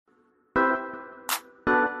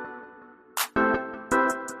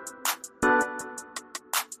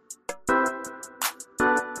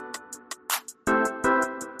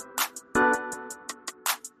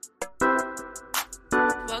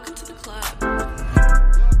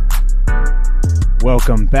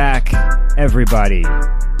Welcome back, everybody,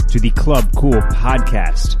 to the Club Cool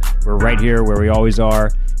podcast. We're right here where we always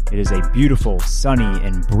are. It is a beautiful, sunny,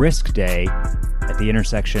 and brisk day at the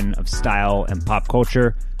intersection of style and pop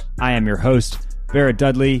culture. I am your host, Vera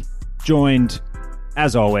Dudley, joined,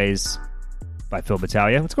 as always, by Phil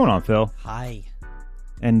Battaglia. What's going on, Phil? Hi.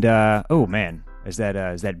 And, oh man, as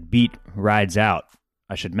that beat rides out,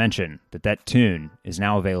 I should mention that tune is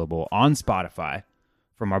now available on Spotify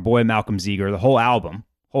from our boy Malcolm Ziegler. The whole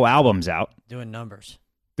album's out. Doing numbers.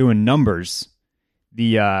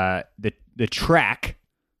 The track,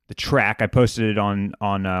 I posted it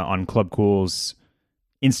on Club Cool's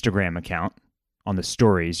Instagram account on the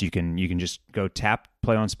stories. You can just go tap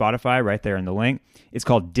play on Spotify right there in the link. It's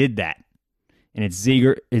called Did That. And it's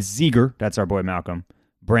Ziegler, that's our boy Malcolm,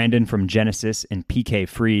 Brandon from Genesis, and PK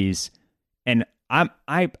Freeze. And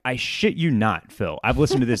I shit you not, Phil. I've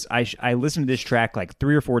listened to this. I listened to this track like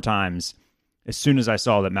 3 or 4 times as soon as I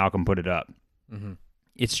saw that Malcolm put it up. Mm-hmm.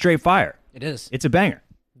 It's straight fire. It is. It's a banger.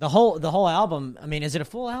 The whole album. I mean, is it a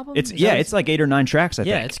full album? It's like 8 or 9 tracks. I think.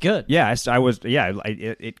 Yeah, it's good. Yeah,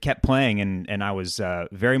 it kept playing and I was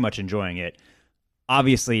very much enjoying it.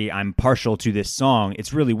 Obviously, I'm partial to this song.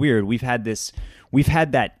 It's really weird. We've had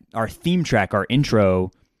that our theme track, our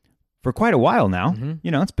intro, for quite a while now. Mm-hmm. You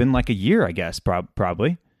know, it's been like a year, I guess,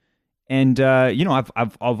 probably. And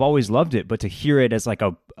I've always loved it, but to hear it as like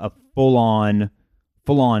a full on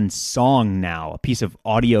song now, a piece of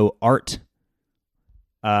audio art,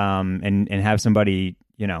 and have somebody,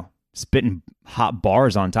 spitting hot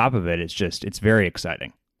bars on top of it, it's very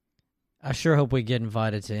exciting. I sure hope we get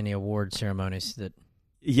invited to any award ceremonies that.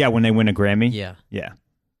 Yeah, when they win a Grammy. Yeah.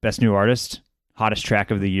 Best new artist, hottest track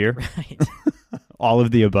of the year. Right. All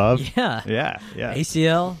of the above. Yeah. Yeah.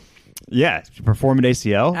 ACL. Yeah, perform at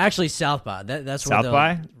ACL. Actually, South by. That's where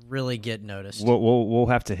they'll really get noticed. We'll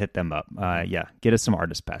have to hit them up. Get us some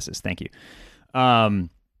artist passes. Thank you.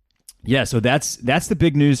 So that's the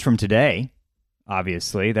big news from today.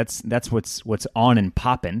 Obviously, that's what's on and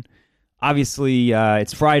popping. Obviously,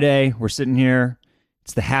 it's Friday. We're sitting here.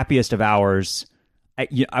 It's the happiest of hours.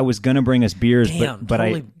 I was gonna bring us beers, but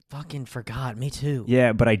totally fucking forgot. Me too.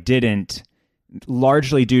 Yeah, but I didn't.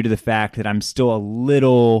 Largely due to the fact that I'm still a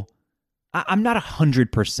little. I'm not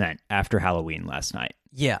 100% after Halloween last night.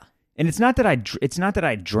 Yeah, and it's not that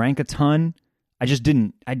I drank a ton. I just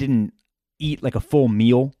didn't. I didn't eat like a full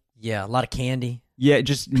meal. Yeah, a lot of candy. Yeah,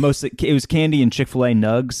 just mostly it was candy and Chick-fil-A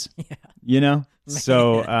nugs. Yeah.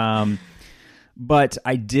 So, but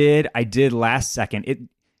I did last second.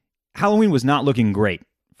 Halloween was not looking great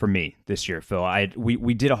for me this year, Phil.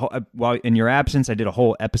 We did while in your absence, I did a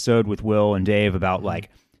whole episode with Will and Dave about like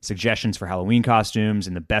suggestions for Halloween costumes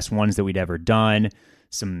and the best ones that we'd ever done.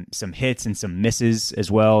 Some hits and some misses as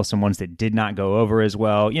well. Some ones that did not go over as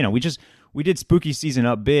well. We did spooky season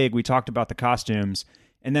up big. We talked about the costumes,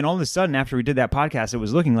 and then all of a sudden, after we did that podcast, it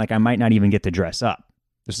was looking like I might not even get to dress up.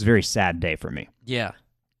 This is a very sad day for me. Yeah.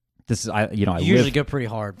 This is I usually go pretty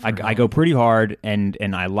hard. I go pretty hard,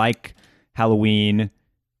 and I like Halloween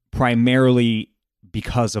primarily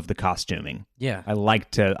because of the costuming. Yeah, I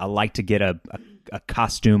like to get a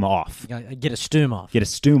costume off. Get a stoom off. Get a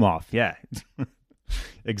stoom off. Yeah,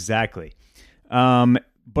 exactly.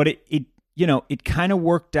 But it kind of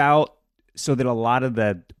worked out so that a lot of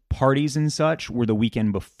the parties and such were the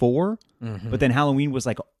weekend before, but then Halloween was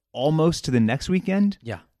like almost to the next weekend.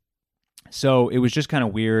 Yeah. So it was just kind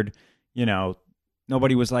of weird,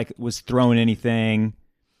 nobody was throwing anything.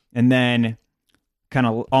 And then kind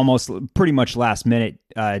of almost pretty much last minute,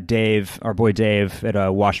 Dave, our boy Dave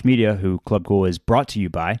at Wash Media, who Club Cool is brought to you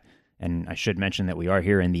by, and I should mention that we are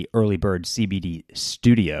here in the Early Bird CBD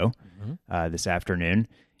studio this afternoon.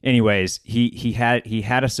 Anyways, he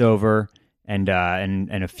had us over and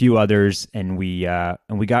a few others, and we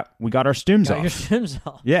got our stooms off. Your stooms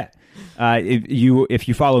off. Yeah. If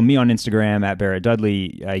you follow me on Instagram at Barrett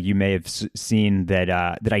Dudley, you may have seen that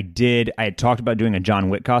I had talked about doing a John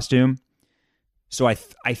Wick costume. So I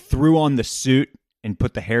threw on the suit and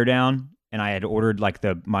put the hair down, and I had ordered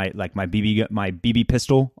my BB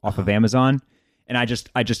pistol off of Amazon, and I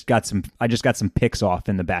just got some pics off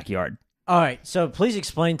in the backyard. All right, so please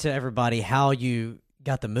explain to everybody how you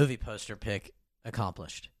got the movie poster pic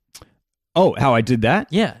accomplished. Oh, how I did that?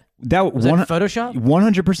 Yeah. Was that Photoshop?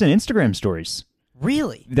 100% Instagram stories.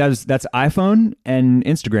 Really? That's iPhone and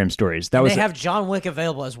Instagram stories. They have John Wick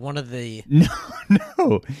available as one of the.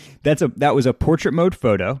 No. That was a portrait mode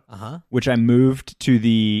photo, which I moved to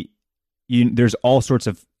the. There's all sorts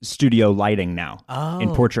of studio lighting now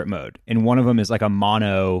in portrait mode, and one of them is like a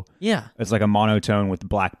mono. Yeah, it's like a monotone with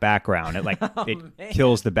black background. It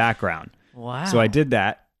kills the background. Wow. So I did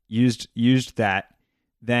that. Used that.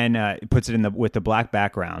 then it puts it in with the black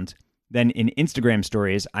background. Then in Instagram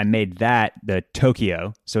stories, I made that the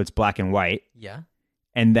Tokyo, so it's black and white. Yeah.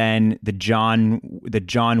 And then the John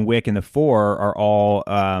Wick and the 4 are all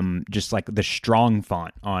just like the strong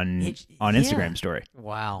font on Instagram story.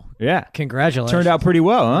 Wow. Yeah. Congratulations. Turned out pretty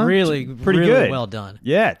well, huh? Really good. Well done.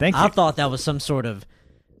 Yeah, thank you. I thought that was some sort of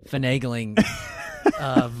finagling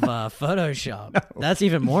of Photoshop. No. That's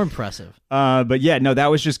even more impressive. But yeah, no, that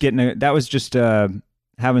was just getting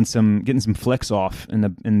some flicks off in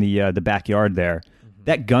the backyard there. Mm-hmm.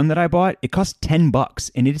 That gun that I bought, it cost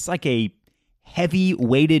 $10, and it's like a heavy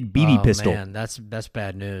weighted BB pistol. Man, that's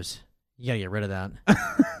bad news. You gotta get rid of that.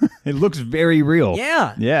 It looks very real.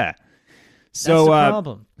 Yeah. So that's the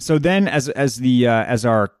problem. So then, as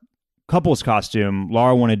our couple's costume,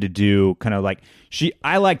 Laura wanted to do kind of like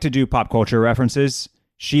I like to do pop culture references.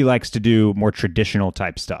 She likes to do more traditional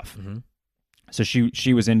type stuff. Mm-hmm. So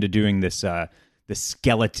she was into doing this the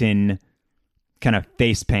skeleton kind of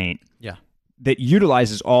face paint. Yeah. That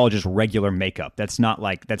utilizes all just regular makeup. That's not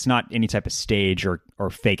any type of stage or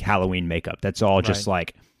fake Halloween makeup. That's all just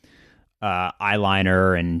like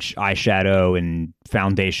eyeliner and eyeshadow and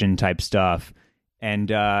foundation type stuff.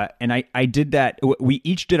 And I did that. We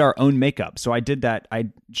each did our own makeup. So I did that.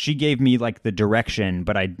 She gave me like the direction,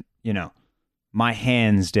 but my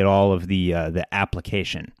hands did all of the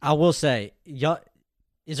application. I will say,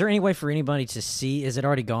 is there any way for anybody to see? Is it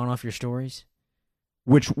already gone off your stories?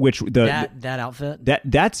 That outfit?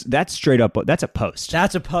 That's straight up. That's a post.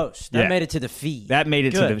 That's a post. That made it to the feed. That made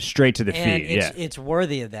it straight to the feed. It's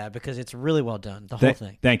worthy of that because it's really well done. The whole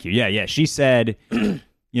thing. Thank you. Yeah. She said,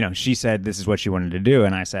 she said this is what she wanted to do,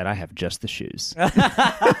 and I said I have just the shoes.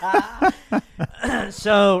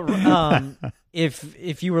 So,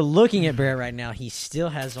 if you were looking at Barrett right now, he still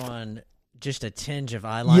has on just a tinge of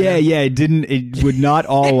eyeliner. Yeah, it would not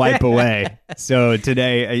all wipe away. So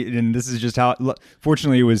today, and this is just how.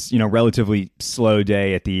 Fortunately, it was relatively slow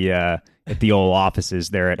day at the old offices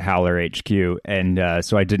there at Howler HQ, and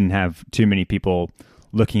so I didn't have too many people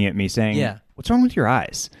looking at me saying, "What's wrong with your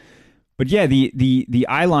eyes?" But yeah, the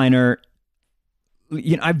eyeliner.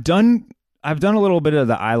 I've done a little bit of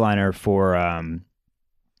the eyeliner for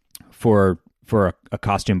a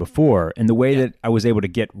costume before, and the way that I was able to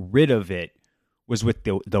get rid of it was with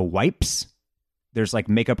the wipes. There's like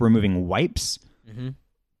makeup removing wipes. Mm-hmm.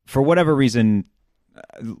 For whatever reason,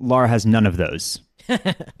 Laura has none of those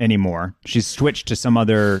anymore. She's switched to some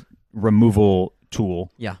other removal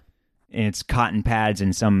tool. Yeah, and it's cotton pads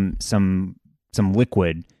and some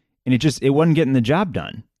liquid, and it wasn't getting the job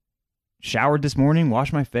done. Showered this morning,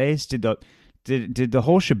 washed my face, did the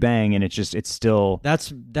whole shebang, and it's still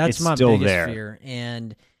that's my still biggest there. fear.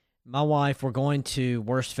 And my wife, we're going to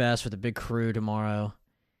Worst Fest with a big crew tomorrow.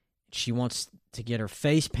 She wants to get her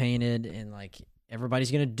face painted, and like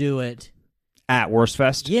everybody's gonna do it at Worst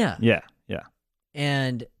Fest. Yeah.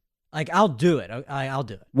 And like I'll do it. I'll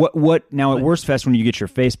do it. What now at Worst Fest when you get your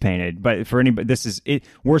face painted? But for anybody, this is it.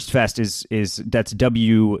 Worst Fest is that's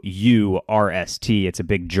WURST. It's a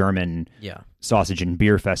big German sausage and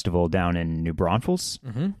beer festival down in New Braunfels.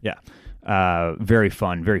 Mm-hmm. Yeah, very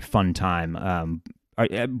fun time.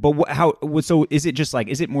 So is it just like,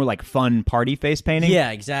 is it more like fun party face painting?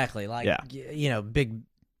 Yeah, exactly. Like big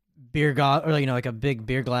beer or like a big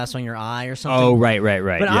beer glass on your eye or something. Oh, right.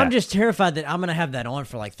 But I'm just terrified that I'm gonna have that on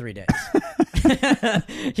for like 3 days.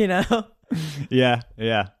 Yeah.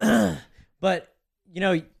 But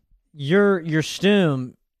your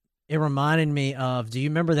Stoom, it reminded me of. Do you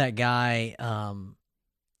remember that guy?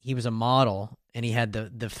 He was a model and he had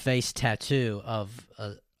the face tattoo of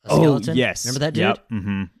a skeleton. Oh, yes. Remember that dude? Yep.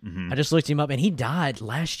 Mm-hmm. I just looked him up and he died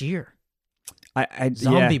last year.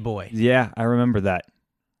 Zombie Boy. Yeah, I remember that.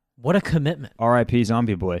 What a commitment. R.I.P.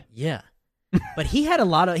 Zombie Boy. Yeah. But he got a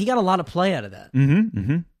lot of play out of that.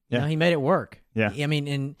 Mm-hmm. Yeah. He made it work. Yeah. I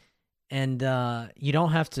mean, and you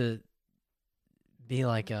don't have to be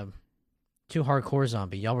like a too hardcore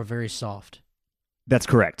zombie. Y'all were very soft. That's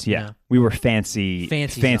correct. Yeah. We were fancy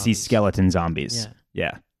zombies. skeleton zombies.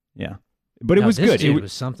 Yeah. But it was good. It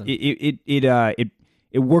was something. It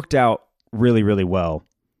worked out really, really well.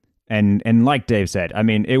 And like Dave said, I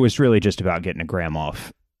mean, it was really just about getting a gram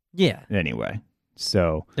off. Yeah. Anyway,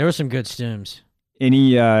 so there were some good Stooms.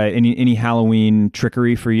 Any Halloween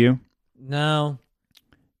trickery for you? No.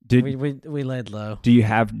 We laid low. Did you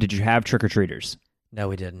have trick or treaters? No,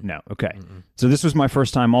 we didn't. No. Okay. Mm-mm. So this was my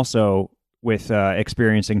first time also with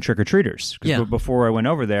experiencing trick or treaters. Yeah. Before I went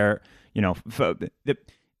over there, the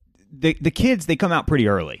kids, they come out pretty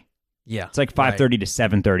early. Yeah. It's like 5:30 to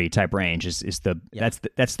 7:30 type range is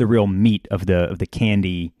that's the real meat of the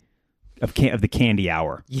candy of the candy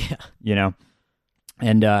hour. Yeah.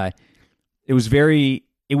 And it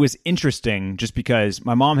was interesting just because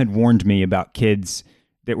my mom had warned me about kids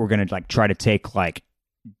that were going to like try to take like,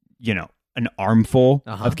 an armful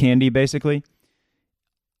of candy, basically.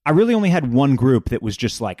 I really only had one group that was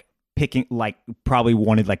just like picking, like probably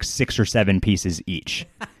wanted like 6 or 7 pieces each.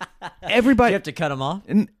 Everybody, you have to cut them off.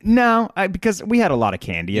 No, because we had a lot of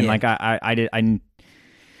candy, and like I didn't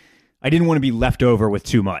want to be left over with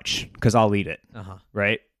too much because I'll eat it,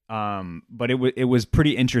 right? But it was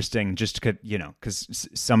pretty interesting just because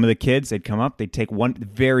some of the kids, they'd come up, they'd take one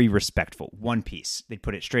very respectful one piece, they'd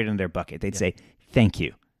put it straight in their bucket, they'd say thank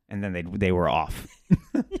you, and then they were off.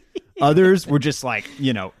 Others were just like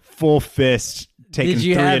full fist, taking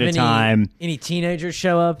 3 at a time. Any teenagers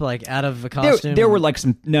show up like out of a costume? There were like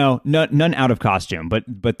some none out of costume,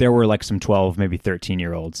 but there were like some 12, maybe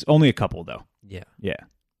 13-year-olds. Only a couple though. Yeah.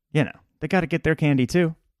 They got to get their candy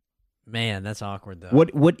too. Man, that's awkward though.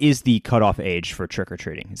 What is the cutoff age for trick or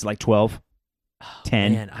treating? Is it like 12?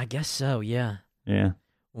 10? Man, I guess so. Yeah. Yeah.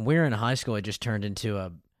 When we were in high school, it just turned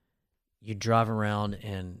into you drive around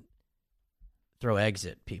and throw eggs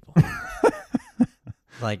at people.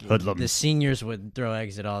 Like Hoodlum. The seniors would throw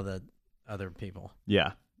eggs at all the other people.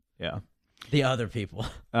 Yeah. The other people.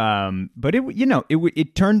 But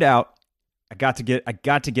it turned out I got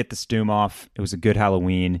to get the stoom off. It was a good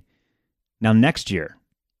Halloween. Now next year,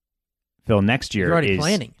 Phil, you're already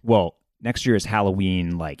planning. Well, next year is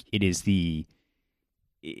Halloween. Like it's the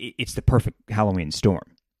perfect Halloween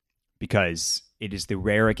storm because it is the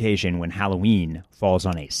rare occasion when Halloween falls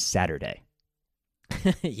on a Saturday.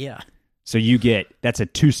 Yeah. So that's a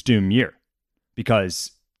 2-stoom year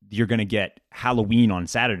because you're going to get Halloween on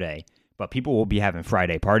Saturday, but people will be having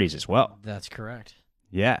Friday parties as well. That's correct.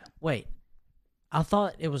 Yeah. Wait, I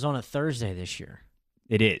thought it was on a Thursday this year.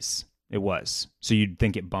 It is. It was. So you'd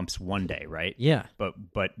think it bumps one day, right? Yeah.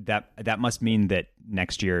 But that must mean that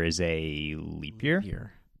next year is a leap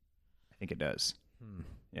year? I think it does.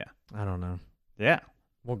 Yeah. I don't know. Yeah.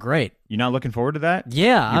 Well, great. You're not looking forward to that?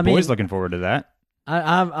 Yeah. Your boy's looking forward to that.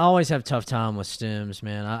 I always have a tough time with stooms,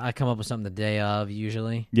 man. I come up with something the day of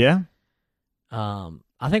usually. Yeah?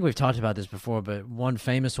 I think we've talked about this before, but one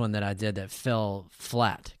famous one that I did that fell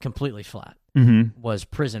flat, completely flat, was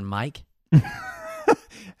Prison Mike.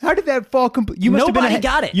 How did that fall? Nobody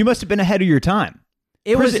got it. You must have been ahead of your time.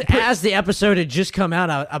 It was as the episode had just come out.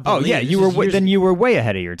 I believe. Oh yeah, you were way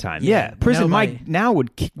ahead of your time. Yeah, Prison Mike now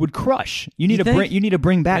would crush. You need to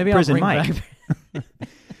bring back Prison Mike.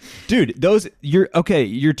 Dude,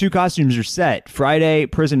 your 2 costumes are set. Friday,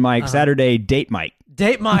 Prison Mike. Saturday, Date Mike.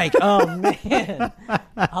 Date Mike. Oh man,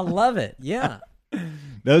 I love it. Yeah,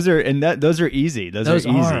 those are easy. Those are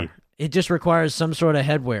easy. It just requires some sort of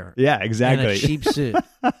headwear. Yeah, exactly. And a cheap suit.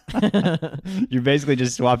 You're basically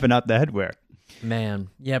just swapping out the headwear. Man,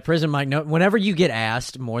 yeah, Prison Mike. No, whenever you get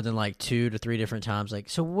asked more than like 2 to 3 different times, like,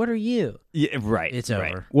 so what are you? Yeah, right. It's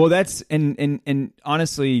over. Well, that's and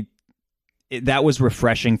honestly, that was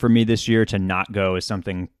refreshing for me this year to not go as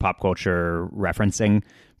something pop culture referencing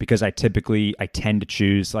because I tend to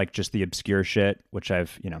choose like just the obscure shit, which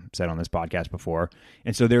I've said on this podcast before,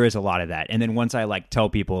 and so there is a lot of that. And then once I like tell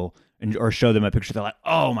people or show them a picture, they're like,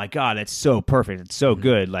 "Oh my god, that's so perfect! It's so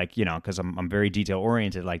good!" Like because I'm very detail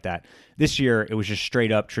oriented like that. This year it was just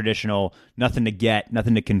straight up traditional, nothing to get,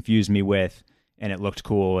 nothing to confuse me with, and it looked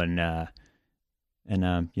cool and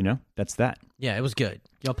that's that. Yeah, it was good.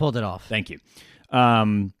 Y'all pulled it off. Thank you.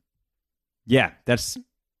 Yeah, that's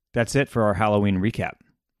it for our Halloween recap.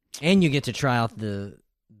 And you get to try out the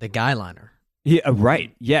guy liner. Yeah,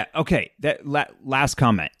 right. Yeah. Okay. That last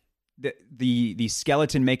comment. The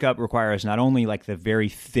skeleton makeup requires not only like the very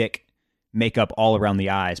thick makeup all around the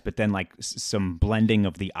eyes, but then like some blending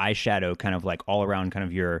of the eyeshadow kind of like all around kind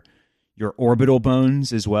of your orbital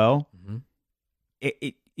bones as well. Mm-hmm.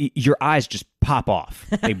 Your eyes just pop off.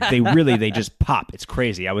 They just pop. It's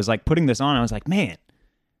crazy. I was like putting this on. I was like, man,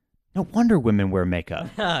 no wonder women wear makeup.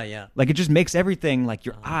 Yeah. Like it just makes everything like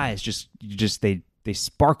your eyes they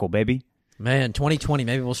sparkle, baby. Man, 2020,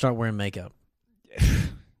 maybe we'll start wearing makeup.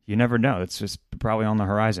 You never know. It's just probably on the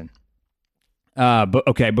horizon. But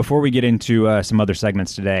okay, before we get into some other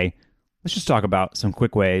segments today, let's just talk about some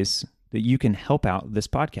quick ways that you can help out this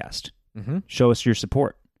podcast. Mm-hmm. Show us your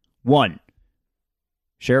support. 1,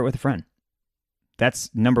 share it with a friend. That's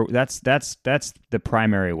the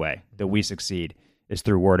primary way that we succeed is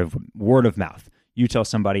through word of mouth. You tell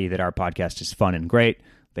somebody that our podcast is fun and great.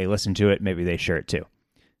 They listen to it. Maybe they share it too.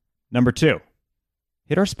 Number 2,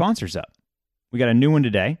 hit our sponsors up. We got a new one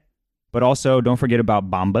today, but also don't forget about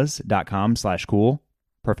bombas.com/cool.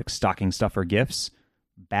 Perfect stocking stuffer gifts.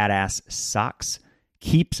 Badass socks.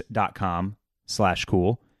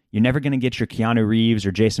 Keeps.com/cool. You're never going to get your Keanu Reeves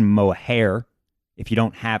or Jason Momoa hair if you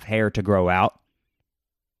don't have hair to grow out.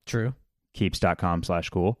 True.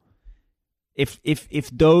 Keeps.com/cool. If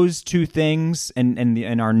those two things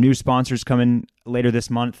and our new sponsors coming later this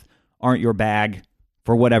month aren't your bag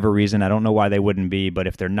for whatever reason, I don't know why they wouldn't be, but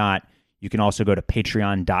if they're not, you can also go to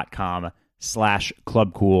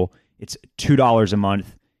patreon.com/clubcool. It's $2 a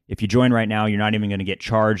month. If you join right now, you're not even going to get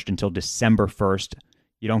charged until December 1st.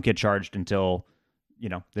 You don't get charged until,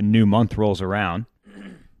 the new month rolls around.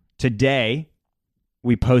 Today,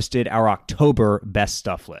 we posted our October best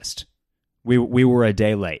stuff list. We were a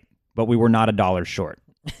day late, but we were not $1 short.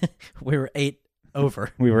 We were $8 over.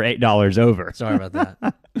 We were $8 over. Sorry about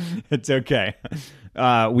that. It's okay.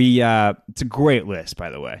 It's a great list, by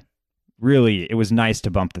the way. Really, it was nice to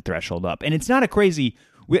bump the threshold up, and it's not a crazy.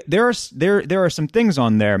 There are some things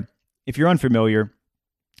on there. If you're unfamiliar,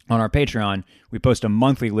 on our Patreon, we post a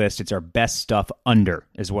monthly list. It's our best stuff under,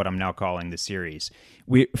 is what I'm now calling the series.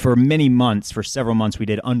 For several months, we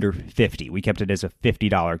did under 50. We kept it as a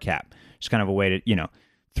 $50 cap. Just kind of a way to,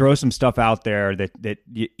 throw some stuff out there that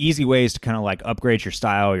easy ways to kind of like upgrade your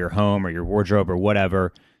style, your home, or your wardrobe, or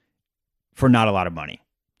whatever, for not a lot of money.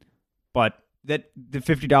 But that the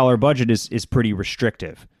 $50 budget is pretty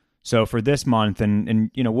restrictive. So for this month,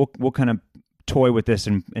 and we'll kind of toy with this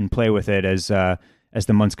and play with it as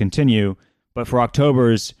the months continue. But for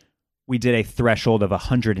October's, we did a threshold of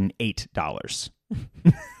 $108.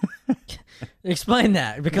 Explain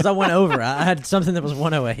that, because I went over. I had something that was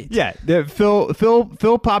 108. Yeah,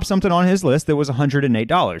 Phil popped something on his list that was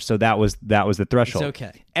 $108. So that was the threshold. It's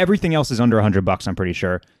okay. Everything else is under $100, I'm pretty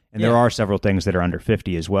sure. And there are several things that are under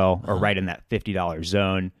 50 as well, or right in that $50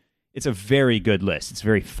 zone. It's a very good list. It's a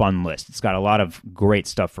very fun list. It's got a lot of great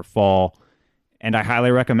stuff for fall, and I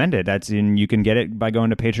highly recommend it. You can get it by going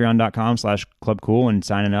to patreon.com/clubcool and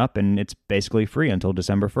signing up, and it's basically free until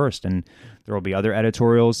December 1st. And there will be other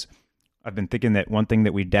editorials. I've been thinking that one thing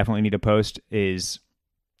that we definitely need to post is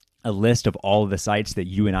a list of all of the sites that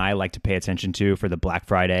you and I like to pay attention to for the Black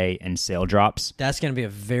Friday and sale drops. That's going to be a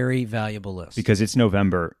very valuable list. Because it's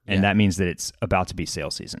November, and that means that it's about to be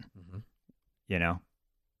sale season. Mm-hmm.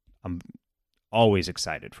 I'm always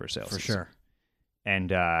excited for sale season. For sure.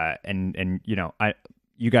 And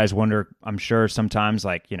you guys wonder, I'm sure sometimes,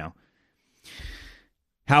 like,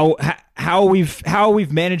 how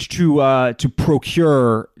we've managed to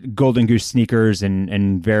procure Golden Goose sneakers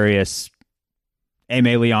and various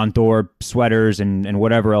Aimé Leon Thor sweaters and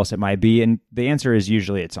whatever else it might be, and the answer is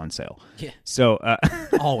usually it's on sale. Yeah. So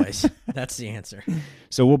always, that's the answer.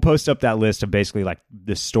 So we'll post up that list of basically like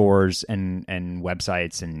the stores and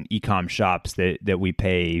websites and e-com shops that we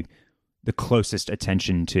pay the closest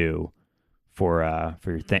attention to for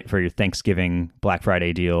your Thanksgiving, Black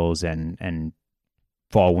Friday deals and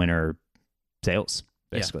fall winter sales,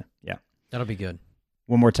 basically. Yeah. That'll be good.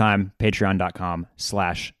 One more time,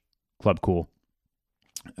 patreon.com/clubcool.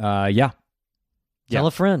 Tell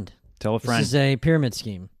a friend. Tell a friend. This is a pyramid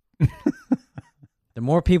scheme. The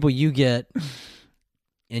more people you get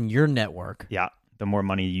in your network, the more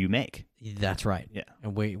money you make. That's right. Yeah.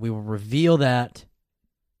 And we will reveal that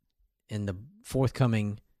in the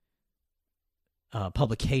forthcoming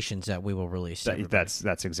publications that we will release.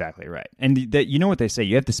 That's exactly right. And you know what they say,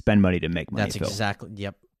 you have to spend money to make money. That's exactly.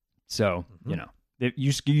 Yep. So, you're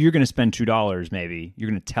going to spend $2 maybe. You're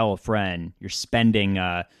going to tell a friend. You're spending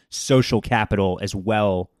social capital as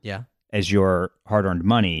well as your hard-earned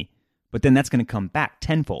money. But then that's going to come back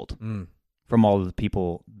tenfold from all of the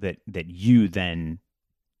people that you then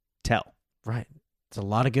tell. Right. It's a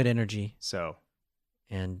lot of good energy. So,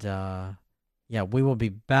 and we will be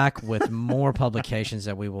back with more publications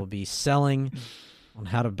that we will be selling on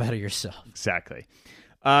how to better yourself. Exactly.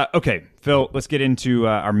 Okay, Phil, let's get into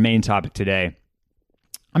our main topic today.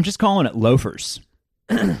 I'm just calling it loafers.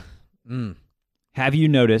 Have you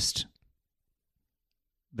noticed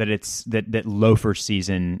that that loafer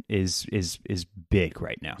season is big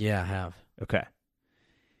right now? Yeah, I have. Okay.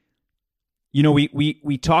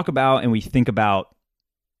 We talk about and we think about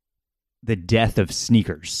the death of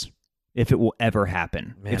sneakers, if it will ever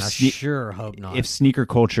happen. Man, I sure hope not. If sneaker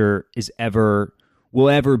culture will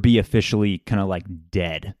ever be officially kind of like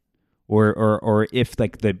dead, or if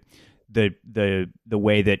like the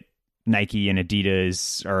way that Nike and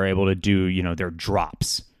Adidas are able to do, their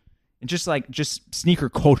drops, and just sneaker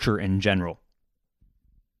culture in general.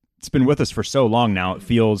 It's been with us for so long now. It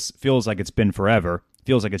feels like it's been forever. It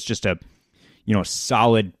feels like it's just a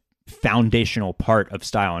solid foundational part of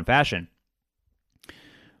style and fashion.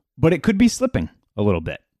 But it could be slipping a little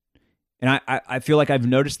bit. And I feel like I've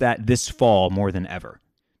noticed that this fall more than ever.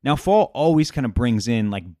 Now, fall always kind of brings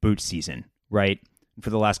in like boot season, right? for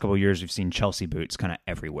the last couple of years, we've seen Chelsea boots kind of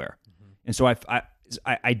everywhere. And so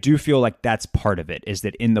I do feel like that's part of it, is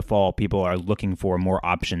that in the fall, people are looking for more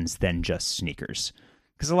options than just sneakers.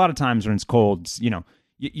 Because a lot of times when it's cold,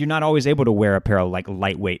 you're not always able to wear a pair of like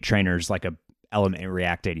lightweight trainers like a Element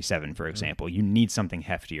React 87, for example. You need something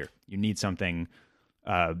heftier. You need something,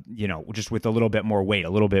 just with a little bit more weight, a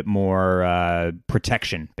little bit more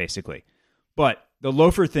protection, basically. But the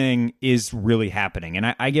loafer thing is really happening.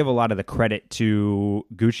 And I give a lot of the credit to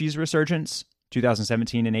Gucci's resurgence,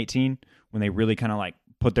 2017 and 18, when they really kind of like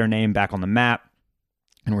put their name back on the map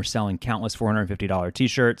and were selling countless $450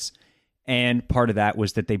 t-shirts. And part of that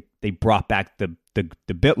was that they brought back the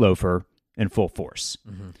bit loafer in full force.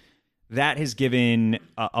 Mm-hmm. That has given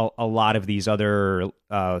a lot of these other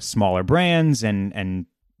smaller brands and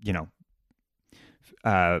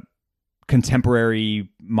contemporary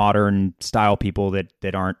modern style people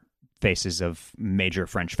that aren't faces of major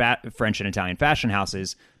French and Italian fashion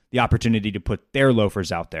houses the opportunity to put their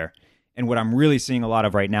loafers out there. And what I'm really seeing a lot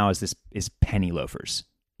of right now is penny loafers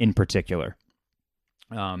in particular.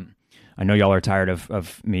 I know y'all are tired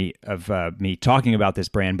of me talking about this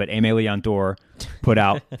brand, but Aimé Leon Dore put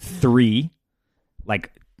out 2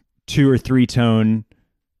 or 3 tone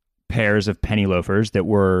pairs of penny loafers that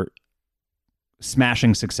were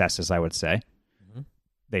smashing successes, I would say. Mm-hmm.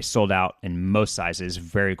 They sold out in most sizes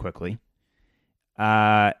very quickly.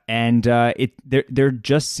 And there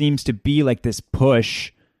just seems to be like this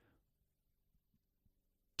push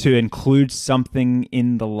to include something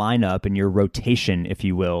in the lineup, in your rotation, if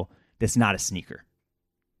you will, that's not a sneaker.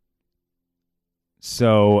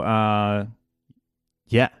 So,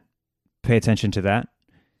 pay attention to that.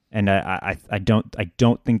 And I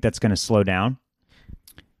don't think that's going to slow down.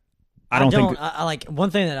 I don't think. I like, one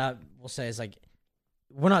thing that I will say is, like,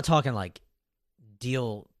 we're not talking like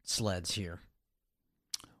deal sleds here.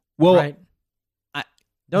 Well, right?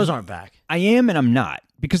 Those aren't back. I am and I'm not,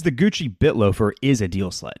 because the Gucci bit loafer is a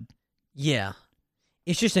deal sled. Yeah.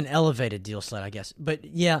 It's just an elevated deal sled, I guess. But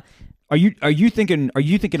yeah. Are you thinking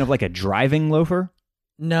of like a driving loafer?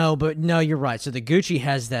 No, you're right. So the Gucci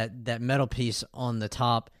has that metal piece on the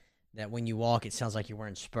top that when you walk, it sounds like you're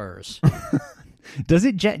wearing spurs. Does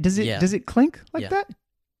it clink like that?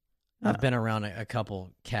 I've been around a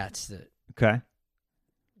couple cats that. Okay.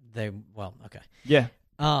 Okay. Yeah.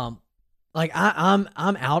 Like I'm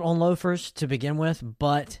out on loafers to begin with,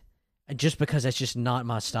 but just because that's just not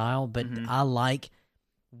my style. But I like,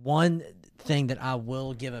 one thing that I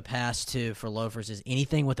will give a pass to for loafers is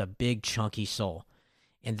anything with a big chunky sole.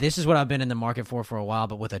 And this is what I've been in the market for a while,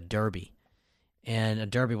 but with a derby. And a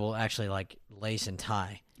derby will actually like lace and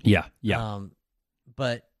tie. Yeah.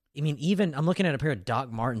 But I mean, even I'm looking at a pair of Doc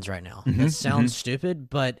Martens right now. That sounds stupid,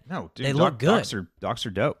 but no, dude, they look good. Docs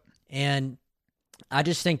are dope. And I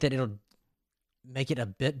just think that it'll make it a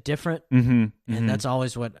bit different. And that's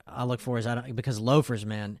always what I look for, because loafers,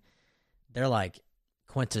 man, they're like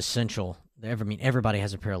quintessential. Everybody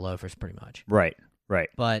has a pair of loafers pretty much. Right.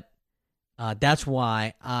 But that's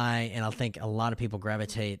why I think a lot of people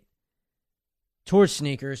gravitate towards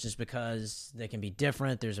sneakers, is because they can be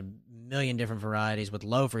different. There's a million different varieties. With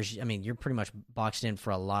loafers, I mean, you're pretty much boxed in for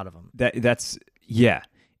a lot of them. That's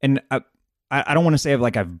and I don't want to say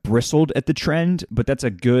I've bristled at the trend, but that's a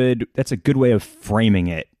good way of framing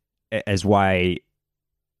it, as why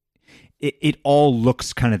it all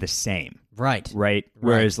looks kind of the same. Right.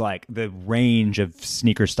 Whereas like the range of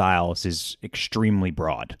sneaker styles is extremely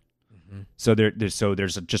broad. So there's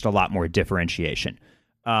just a lot more differentiation.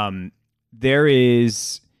 There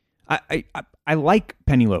is, I like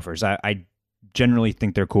penny loafers. I generally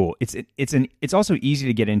think they're cool. It's also easy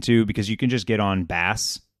to get into because you can just get on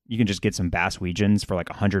Bass. You can just get some Bass Weegens for like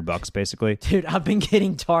 $100, basically. Dude, I've been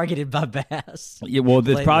getting targeted by Bass. Yeah, well,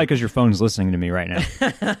 that's probably because your phone's listening to me right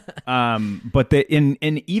now. But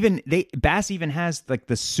Bass even has like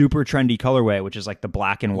the super trendy colorway, which is like the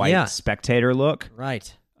black and white Spectator look.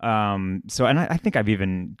 Right. So, and I think I've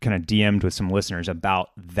even kind of DM'd with some listeners about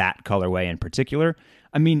that colorway in particular.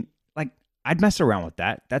 I mean, like, I'd mess around with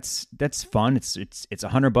that. That's fun. It's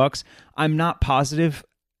 $100. I'm not positive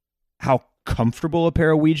how comfortable a pair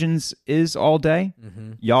of Weegens is all day.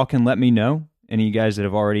 Y'all can let me know. Any of you guys that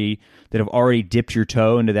have already dipped your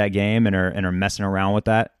toe into that game and are messing around with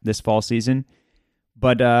that this fall season.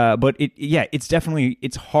 But it's definitely,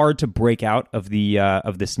 it's hard to break out of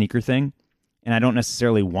the sneaker thing. And I don't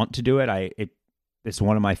necessarily want to do it. It's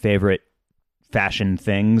one of my favorite fashion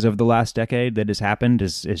things of the last decade that has happened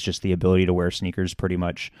is just the ability to wear sneakers pretty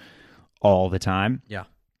much all the time. Yeah.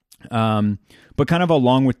 But kind of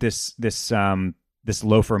along with this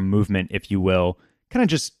loafer movement, if you will, kind of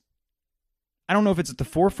just, I don't know if it's at the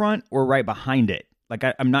forefront or right behind it. Like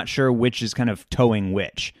I'm not sure which is kind of towing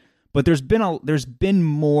which, but there's been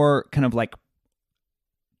more kind of like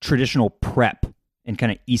traditional prep and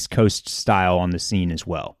kind of East Coast style on the scene as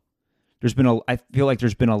well. I feel like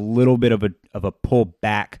there's been a little bit of a pull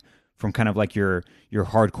back from kind of like your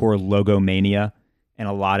hardcore logo mania and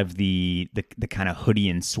a lot of the kind of hoodie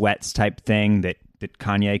and sweats type thing that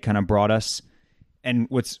Kanye kind of brought us. And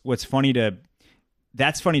what's funny to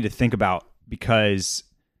think about, because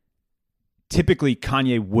typically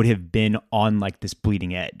Kanye would have been on like this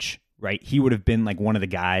bleeding edge, right? He would have been like one of the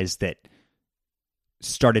guys that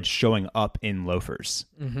started showing up in loafers.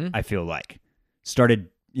 Mm-hmm. I feel like started,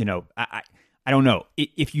 I don't know.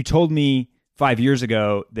 If you told me 5 years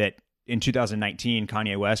ago that in 2019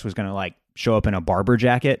 Kanye West was going to like show up in a Barber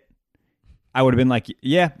jacket, I would have been like,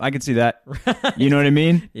 yeah, I could see that. Right. You know what I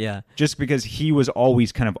mean? Yeah. Just because he was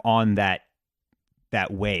always kind of on that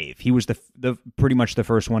wave. He was the pretty much the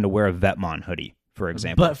first one to wear a Vetmon hoodie, for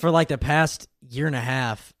example. But for like the past year and a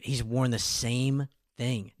half, he's worn the same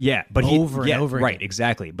thing. Yeah, but over and over right, again.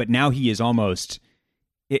 exactly. But now he is almost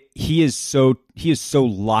he is so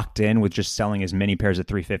locked in with just selling as many pairs of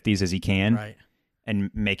 350s as he can, Right. and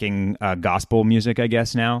making gospel music, I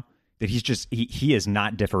guess now, that he's just he is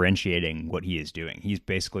not differentiating what he is doing. He's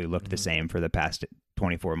basically looked the same for the past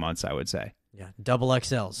 24 months, I would say. Yeah. Double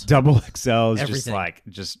XLs. Double XLs, Everything.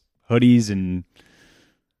 just hoodies and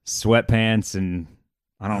sweatpants and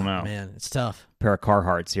I don't know, Man, it's tough. pair of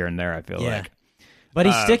Carhartts here and there, I feel like. But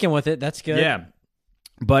he's sticking with it. That's good. Yeah.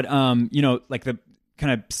 But like the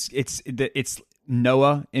kind of it's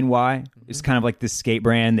Noah NY is kind of like this skate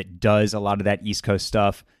brand that does a lot of that East Coast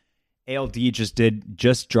stuff. ALD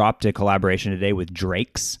just dropped a collaboration today with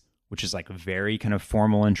Drake's, which is like very kind of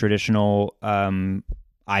formal and traditional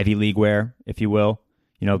Ivy League wear, if you will.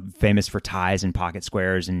 Famous for ties and pocket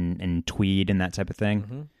squares and tweed and that type of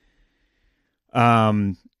thing.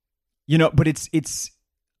 Mm-hmm. But it's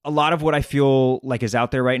a lot of what I feel like is out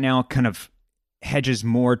there right now kind of hedges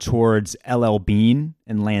more towards LL Bean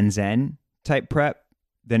and Lanzen type prep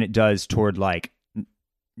than it does toward like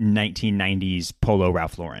 1990s Polo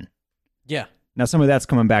Ralph Lauren. Yeah. Now some of that's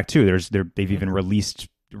coming back too. They've even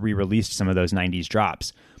re-released some of those 90s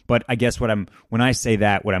drops. But I guess when I say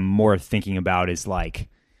that, what I'm more thinking about is like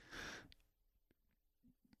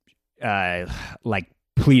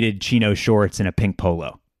pleated chino shorts and a pink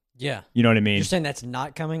polo. Yeah. You know what I mean? You're saying that's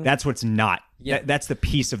not coming? That's what's not. Yeah. That's the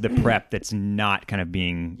piece of the prep that's not kind of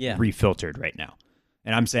being Yeah. refiltered right now.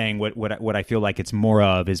 And I'm saying what I feel like it's more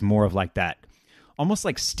of is more of like that, almost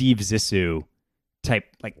like Steve Zissou type,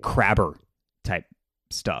 like crabber type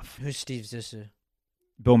stuff. Who's Steve Zissou?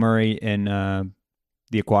 Bill Murray in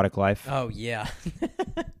The Aquatic Life. Oh, yeah.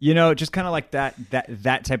 Just kind of like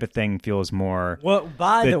that type of thing feels more. Well,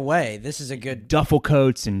 by the way, this is a good duffel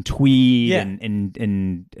coats and tweed Yeah.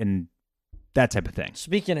 and that type of thing.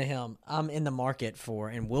 Speaking of him, I'm in the market for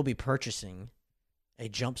and will be purchasing a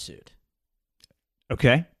jumpsuit.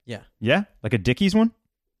 Okay. Yeah. Yeah? Like a Dickies one?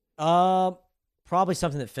 Probably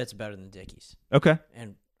something that fits better than Dickies. Okay.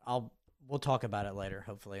 And we'll talk about it later,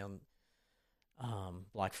 hopefully on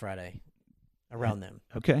Black Friday, around them.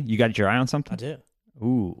 Okay. You got your eye on something? I do.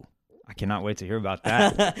 Ooh. I cannot wait to hear about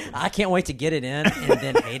that. I can't wait to get it in and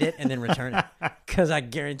then hate it and then return it because I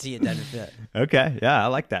guarantee it doesn't fit. Okay. Yeah, I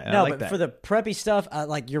like that. No, but for the preppy stuff,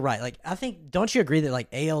 you're right. Like, I think, don't you agree that like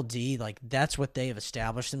ALD, like that's what they have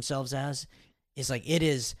established themselves as? Is like it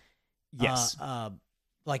is, yes,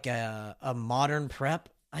 like a modern prep,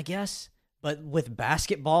 I guess, but with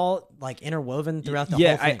basketball like interwoven throughout the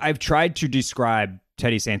whole thing. I've tried to describe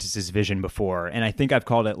Teddy Santis's vision before, and I think I've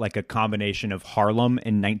called it like a combination of Harlem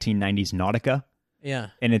and 1990s Nautica. Yeah,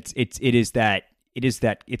 and it is that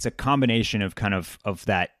it's a combination of kind of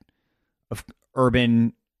that of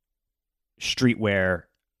urban streetwear,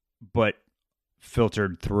 but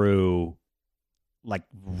filtered through like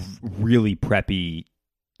really preppy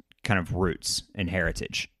kind of roots and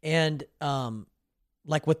heritage. And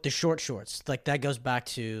like with the short shorts, like that goes back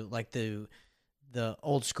to like the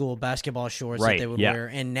old school basketball shorts that they would wear.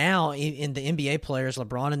 And now in the NBA players,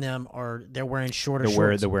 LeBron and them they're wearing shorter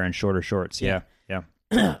shorts. They're wearing shorter shorts. Yeah.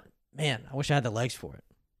 Man, I wish I had the legs for it.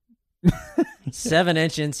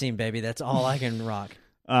 7-inch inseam, baby. That's all I can rock.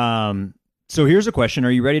 So here's a question.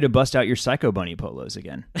 Are you ready to bust out your Psycho Bunny polos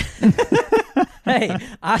again? Hey,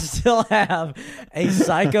 I still have a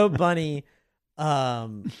Psycho Bunny. I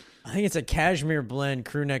think it's a cashmere blend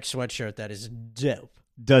crew neck sweatshirt that is dope.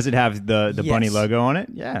 Does it have the Yes. bunny logo on it?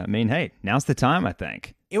 Yeah. I mean, hey, now's the time, I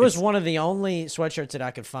think. It was one of the only sweatshirts that I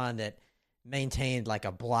could find that maintained like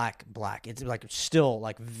a black. It's like still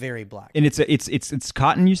like very black. And it's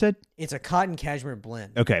cotton, you said? It's a cotton cashmere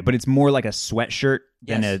blend. Okay, but it's more like a sweatshirt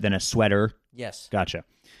than Yes. a sweater. Yes. Gotcha.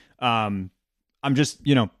 I'm just,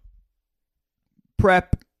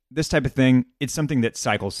 prep, this type of thing, it's something that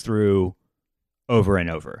cycles through over and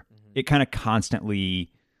over. It kind of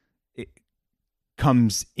constantly it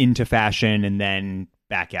comes into fashion and then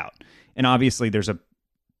back out. And obviously there's a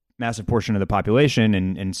massive portion of the population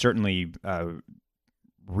and certainly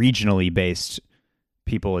regionally based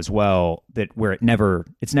people as well that where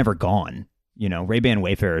it's never gone. Ray-Ban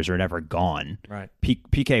Wayfarers are never gone. Right.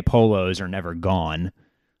 PK Polos are never gone.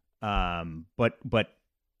 But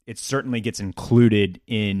it certainly gets included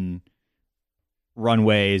in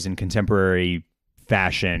runways and contemporary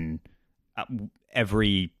fashion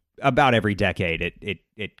about every decade.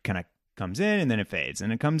 It kind of comes in and then it fades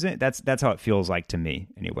and it comes in. That's how it feels like to me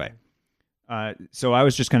anyway. So I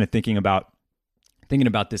was just kind of thinking about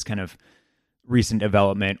this kind of recent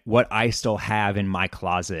development, what I still have in my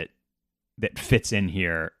closet that fits in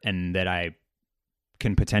here and that I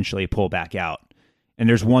can potentially pull back out. And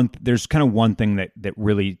there's kind of one thing that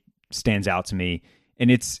really stands out to me, and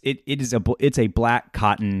it's a black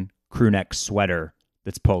cotton crew neck sweater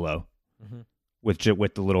that's polo with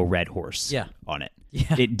the little red horse on it.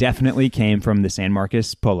 Yeah. It definitely came from the San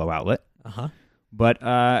Marcos Polo Outlet.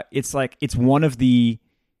 But it's one of the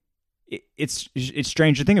it's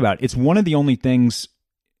strange to think about. It's one of the only things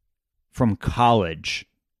from college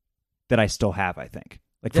that I still have, I think.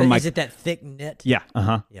 Like from Is it that thick knit? Yeah.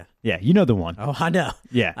 Yeah. Yeah. You know the one. Oh, I know.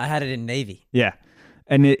 Yeah. I had it in Navy. Yeah.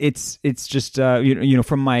 And it's just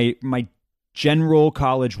from my general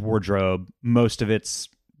college wardrobe, most of it's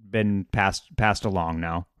been passed along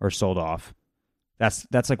now or sold off.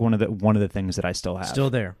 That's like one of the things that I still have. Still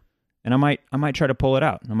there. And I might try to pull it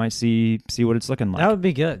out. I might see what it's looking like. That would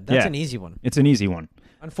be good. That's an easy one. It's an easy one.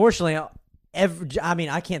 Unfortunately,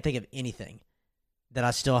 I can't think of anything that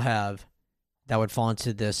I still have that would fall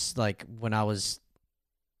into this, like when I was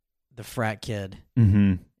the frat kid.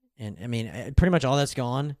 Mm-hmm. And I mean, pretty much all that's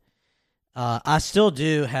gone. I still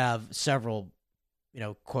do have several,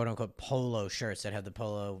 quote unquote polo shirts that have the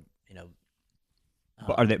polo,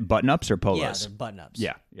 Are they button-ups or polos? Yeah, they're button-ups.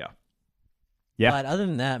 Yeah. But other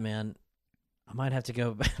than that, man, I might have to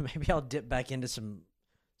go. Maybe I'll dip back into some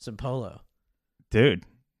polo. Dude,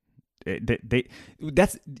 it's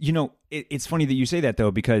funny that you say that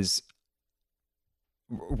though, because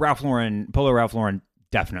Polo Ralph Lauren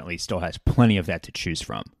definitely still has plenty of that to choose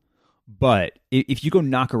from. But if you go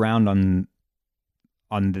knock around on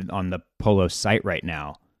the Polo site right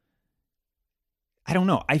now, I don't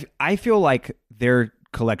know. I feel like their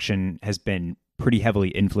collection has been pretty heavily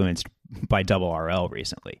influenced by Double RL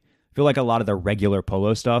recently. I feel like a lot of the regular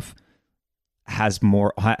Polo stuff has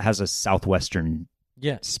a Southwestern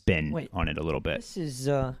spin on it a little bit. This is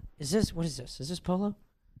what is this? Is this Polo?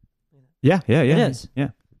 Yeah. It is. Yeah.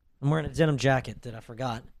 I'm wearing a denim jacket that I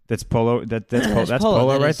forgot. That's Polo. That's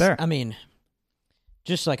Polo right there. I mean,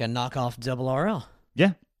 just like a knockoff Double RL.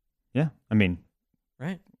 Yeah. I mean,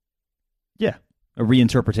 right? Yeah. A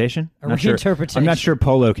reinterpretation. Reinterpretation. I'm not sure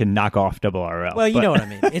Polo can knock off Double RL. Well, you know what I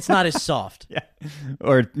mean. It's not as soft. Yeah.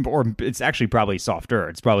 Or it's actually probably softer.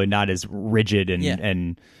 It's probably not as rigid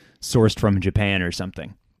and sourced from Japan or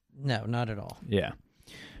something. No, not at all. Yeah.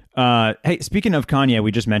 Hey, speaking of Kanye,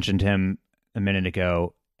 we just mentioned him a minute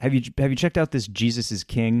ago. Have you checked out this Jesus is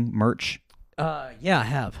King merch? Yeah, I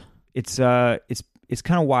have. It's kind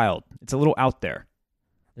of wild. It's a little out there.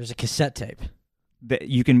 There's a cassette tape. That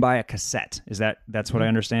you can buy a cassette. That's what I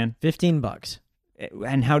understand? $15.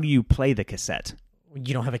 And how do you play the cassette?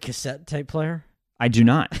 You don't have a cassette tape player? I do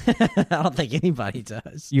not. I don't think anybody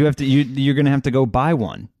does. You're going to have to go buy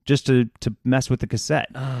one just to mess with the cassette.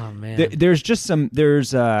 Oh man. There's just it's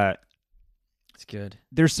good.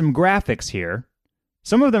 There's some graphics here.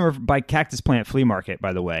 Some of them are by Cactus Plant Flea Market,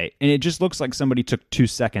 by the way, and it just looks like somebody took 2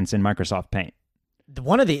 seconds in Microsoft Paint.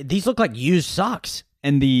 These look like used socks.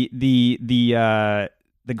 And the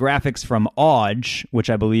graphics from Odge, which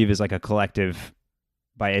I believe is like a collective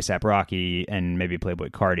by A$AP Rocky and maybe Playboy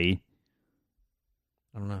Cardi.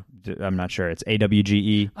 I don't know. I'm not sure. It's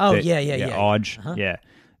AWGE. Oh, yeah. Odge. Uh-huh.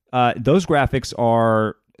 Yeah. Those graphics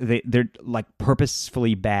they're like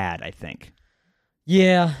purposefully bad, I think.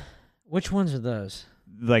 Yeah. Which ones are those?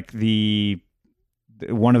 Like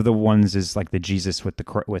one of the ones is like the Jesus with the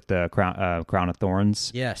crown of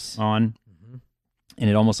thorns. Yes. On. Mm-hmm. And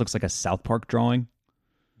it almost looks like a South Park drawing.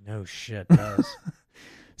 No shit, it does.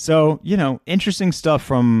 So, interesting stuff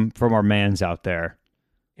from our mans out there.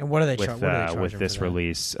 And what are they charging with this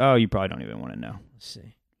release? Oh, you probably don't even want to know. Let's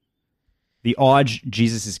see. The Odge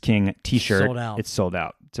Jesus is King T-shirt. Sold out. It's sold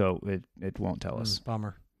out, so it won't tell us.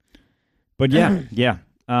 Bummer. But yeah, yeah.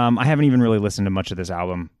 I haven't even really listened to much of this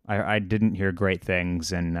album. I didn't hear great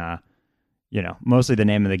things, and mostly the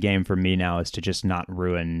name of the game for me now is to just not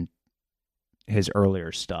ruin his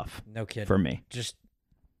earlier stuff. No kidding. For me, just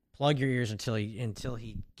plug your ears until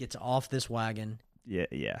he gets off this wagon.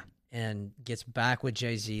 Yeah. And gets back with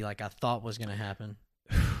Jay-Z like I thought was going to happen.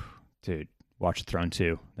 Dude, watch Throne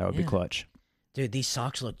 2. That would be clutch. Dude, these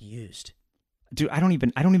socks look used. Dude, I don't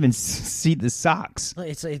even see the socks.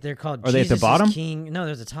 They're called. Are they at the bottom? King. No,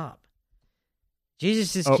 there's a top.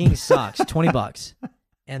 Jesus is King socks, $20,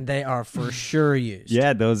 and they are for sure used.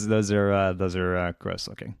 Yeah, those are gross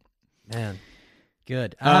looking. Man,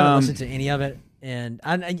 good. I haven't listened to any of it, and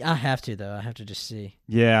I have to though. I have to just see.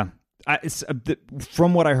 Yeah,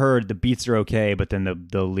 from what I heard, the beats are okay, but then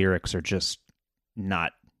the lyrics are just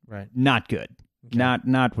not good. Okay.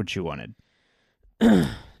 Not what you wanted.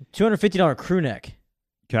 $250 crew neck.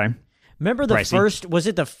 Okay. Remember was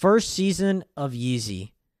it the first season of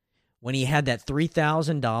Yeezy when he had that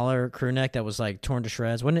 $3,000 crew neck that was like torn to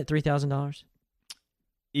shreds? Wasn't it $3,000?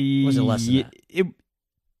 Was it less than that?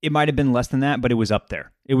 It might have been less than that, but it was up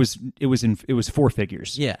there. It was four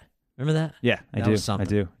figures. Yeah. Remember that? Yeah, I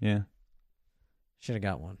do. Yeah. Should have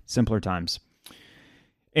got one. Simpler times.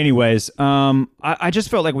 Anyways, I just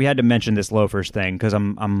felt like we had to mention this loafers thing because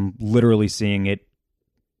I'm literally seeing it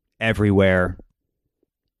everywhere,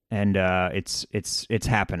 and it's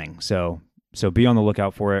happening. So be on the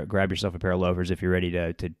lookout for it. Grab yourself a pair of loafers if you're ready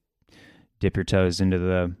to dip your toes into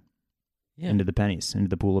the pennies, into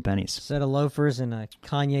the pool of pennies. Set of loafers and a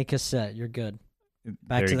Kanye cassette. You're good.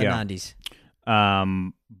 Back to the 90s.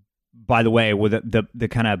 By the way, with the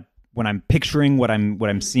kind of when I'm picturing what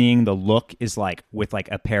I'm seeing, the look is like with like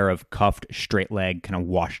a pair of cuffed straight leg kind of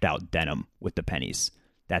washed out denim with the pennies.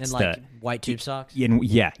 That's and like white tube socks.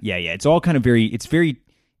 Yeah. It's all kind of very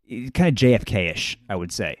kind of JFK-ish, I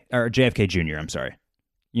would say, or JFK Jr. I'm sorry.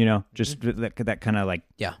 Just that kind of like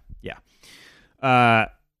yeah.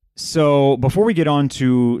 So before we get on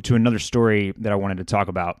to another story that I wanted to talk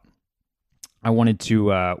about, I wanted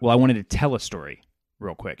to tell a story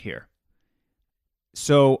real quick here.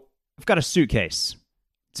 So I've got a suitcase.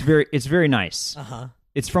 It's very nice. Uh-huh.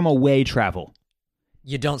 It's from Away Travel.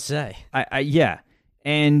 You don't say. Yeah.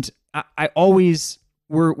 And I always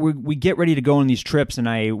we get ready to go on these trips,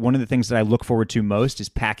 and one of the things that I look forward to most is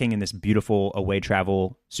packing in this beautiful Away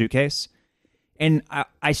Travel suitcase. And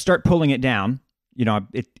I start pulling it down.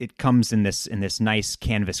 It comes in this nice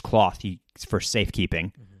canvas cloth for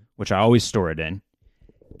safekeeping, which I always store it in.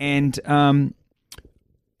 And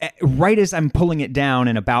right as I'm pulling it down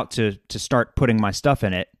and about to start putting my stuff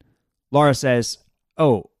in it, Laura says,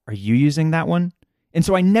 "Oh, are you using that one?" And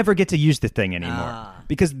so I never get to use the thing anymore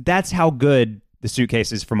because that's how good the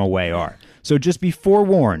suitcases from Away are. So just be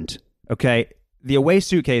forewarned, okay? The Away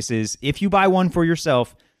suitcases, if you buy one for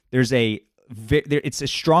yourself, it's a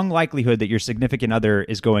strong likelihood that your significant other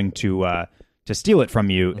is going to steal it from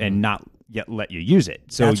you and not yet let you use it.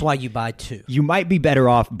 So that's why you buy two. You might be better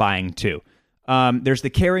off buying two. There's the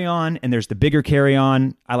carry-on and there's the bigger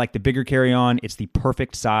carry-on. I like the bigger carry-on. It's the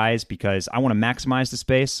perfect size because I want to maximize the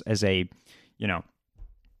space as a,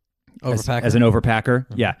 overpacker. As an overpacker.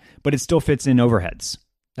 Mm-hmm. Yeah, but it still fits in overheads.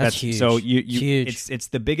 That's huge. So huge. It's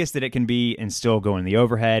the biggest that it can be and still go in the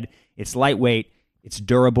overhead. It's lightweight. It's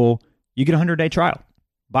durable. You get a 100-day trial.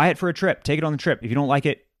 Buy it for a trip. Take it on the trip. If you don't like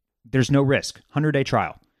it, there's no risk. 100-day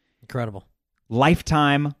trial. Incredible.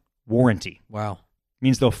 Lifetime warranty. Wow.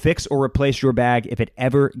 Means they'll fix or replace your bag if it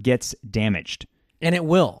ever gets damaged. And it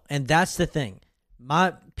will. And that's the thing.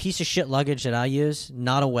 My piece of shit luggage that I use,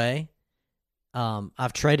 not Away,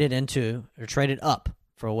 I've traded up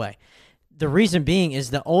for Away. The reason being is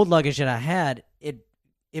the old luggage that I had,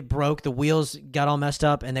 it broke, the wheels got all messed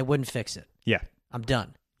up, and they wouldn't fix it. Yeah. I'm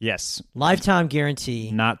done. Yes. Lifetime guarantee.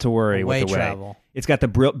 Not to worry Away with Away. Travel. It's got the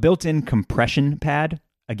built-in compression pad.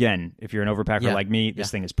 Again, if you're an overpacker like me, this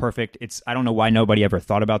thing is perfect. I don't know why nobody ever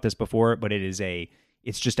thought about this before, but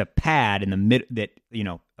it's just a pad in the mid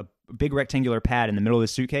a big rectangular pad in the middle of the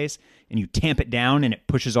suitcase, and you tamp it down and it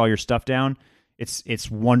pushes all your stuff down. It's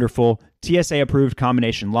wonderful. TSA approved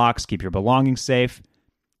combination locks keep your belongings safe.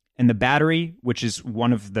 And the battery, which is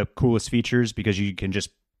one of the coolest features because you can just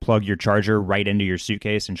plug your charger right into your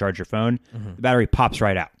suitcase and charge your phone. Mm-hmm. The battery pops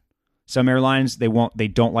right out. Some airlines, they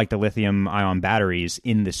don't like the lithium-ion batteries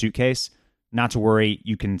in the suitcase. Not to worry,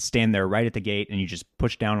 you can stand there right at the gate and you just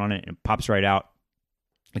push down on it and it pops right out.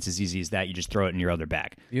 It's as easy as that. You just throw it in your other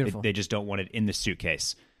bag. Beautiful. They just don't want it in the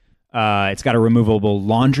suitcase. It's got a removable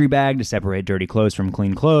laundry bag to separate dirty clothes from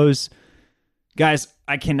clean clothes. Guys,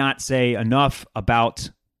 I cannot say enough about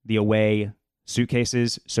the Away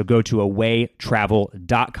suitcases. So go to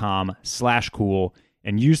awaytravel.com/cool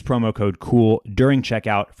and use promo code COOL during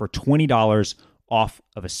checkout for $20 off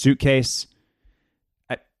of a suitcase.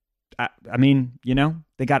 I mean, you know,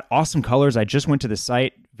 they got awesome colors. I just went to the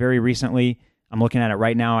site very recently. I'm looking at it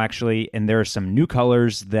right now, actually, and there are some new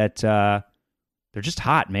colors that they're just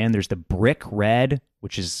hot, man. There's the brick red,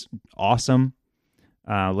 which is awesome.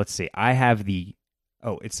 Let's see. I have the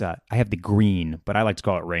green, but I like to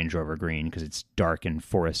call it Range Rover green because it's dark and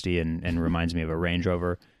foresty and reminds me of a Range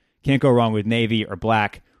Rover. Can't go wrong with navy or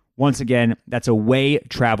black. Once again, that's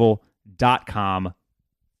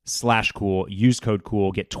awaytravel.com/cool. Use code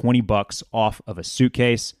COOL. Get $20 off of a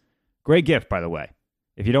suitcase. Great gift, by the way.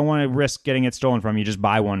 If you don't want to risk getting it stolen from you, just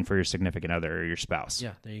buy one for your significant other or your spouse.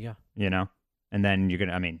 Yeah, there you go. You know? And then you're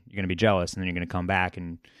gonna be jealous, and then you're gonna come back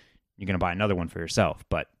and you're gonna buy another one for yourself.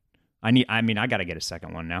 But I gotta get a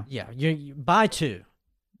second one now. Yeah, you buy two.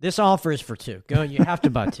 This offer is for two. Go, you have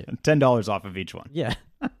to buy two. $10 off of each one. Yeah.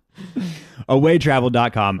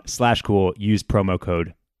 awaytravel.com/cool. Use promo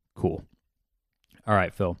code COOL. All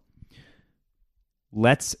right, Phil.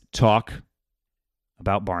 Let's talk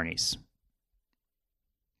about Barney's.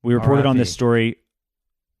 We reported on this story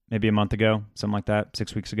maybe a month ago, something like that,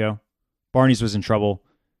 6 weeks ago. Barney's was in trouble.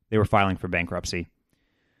 They were filing for bankruptcy.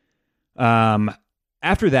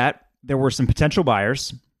 After that, there were some potential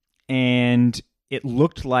buyers, and it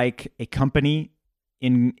looked like a company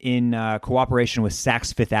in cooperation with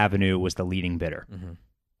Saks Fifth Avenue was the leading bidder. Mm-hmm.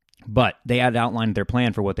 But they had outlined their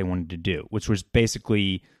plan for what they wanted to do, which was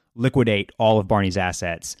basically liquidate all of Barney's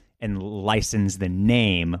assets and license the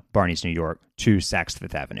name Barney's New York to Saks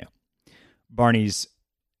Fifth Avenue. Barney's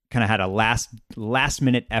kind of had a last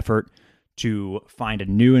minute effort to find a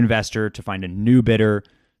new investor, to find a new bidder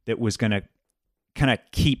that was going to kind of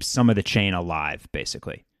keep some of the chain alive,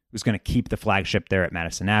 basically. It was going to keep the flagship there at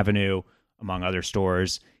Madison Avenue, among other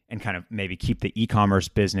stores, and kind of maybe keep the e-commerce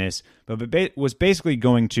business. But was basically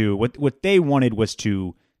going to, what they wanted was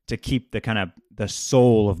to keep the kind of the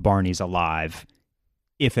soul of Barney's alive,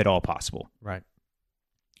 if at all possible. Right.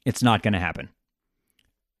 It's not going to happen.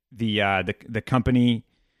 The company,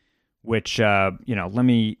 which let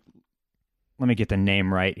me get the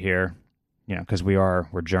name right here, because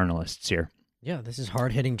we're journalists here. Yeah, this is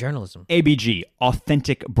hard-hitting journalism. ABG,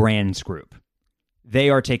 Authentic Brands Group.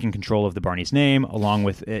 They are taking control of the Barney's name, along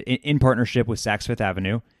with in partnership with Saks Fifth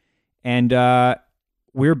Avenue, and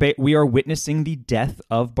we are witnessing the death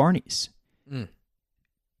of Barney's. Mm.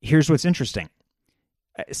 Here's what's interesting: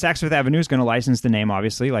 Saks Fifth Avenue is going to license the name,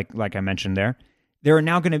 obviously, like I mentioned there. There are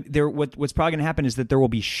now going to what's probably going to happen is that there will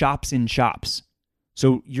be shops in shops.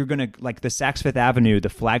 So you're going to, like the Saks Fifth Avenue, the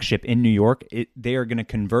flagship in New York, they are going to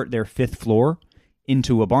convert their fifth floor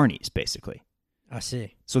into a Barney's, basically. I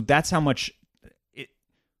see. So that's how much,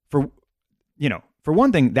 for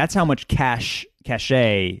one thing, that's how much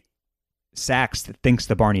cachet Saks thinks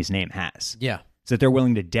the Barney's name has. Yeah. So that they're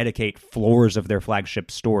willing to dedicate floors of their flagship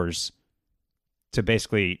stores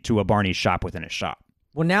to a Barney's shop within a shop.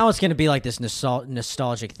 Well, now it's going to be like this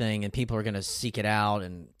nostalgic thing, and people are going to seek it out.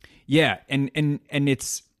 And yeah, and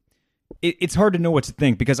it's hard to know what to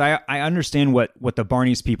think, because I understand what the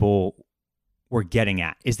Barney's people were getting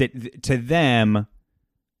at, is that to them,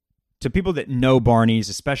 to people that know Barney's,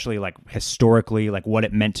 especially like historically, like what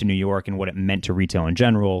it meant to New York and what it meant to retail in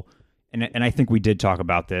general, and I think we did talk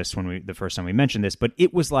about this the first time we mentioned this, but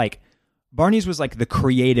it was like Barney's was like the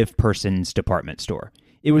creative person's department store.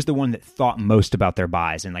 It was the one that thought most about their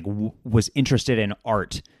buys and like was interested in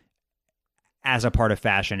art as a part of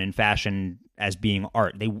fashion, and fashion as being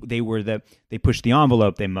art. They pushed the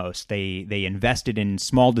envelope the most. They invested in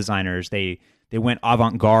small designers. They went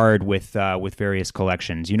avant-garde with various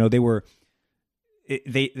collections. They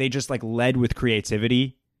just like led with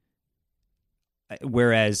creativity,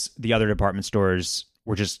 whereas the other department stores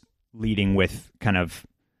were just leading with kind of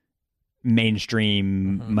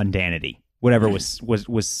mainstream mundanity. Whatever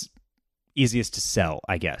was easiest to sell,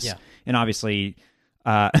 I guess. Yeah. And obviously,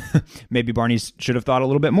 maybe Barney's should have thought a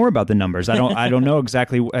little bit more about the numbers. I don't know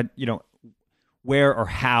exactly where or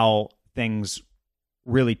how things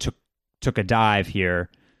really took a dive here,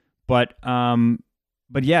 but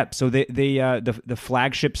yeah. So the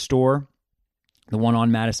flagship store, the one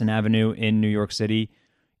on Madison Avenue in New York City,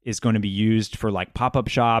 is going to be used for like pop-up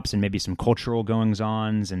shops and maybe some cultural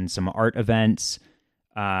goings-ons and some art events.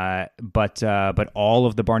 But all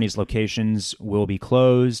of the Barney's locations will be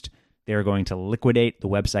closed. They're going to liquidate the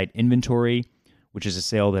website inventory, which is a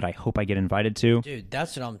sale that I hope I get invited to. Dude,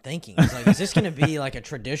 that's what I'm thinking. It's like, is this going to be like a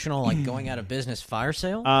traditional, like going out of business fire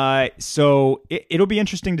sale? So it'll be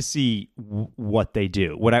interesting to see what they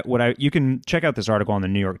do. You can check out this article on the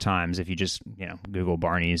New York Times if you just Google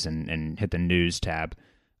Barney's and hit the news tab.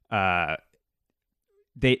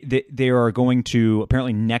 They are going to,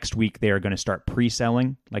 apparently next week they are going to start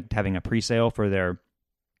pre-selling, like having a pre-sale for their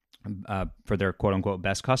quote unquote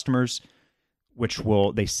best customers, which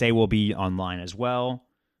they say will be online as well.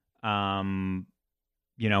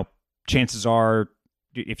 Chances are,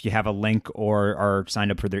 if you have a link or are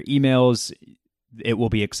signed up for their emails, it will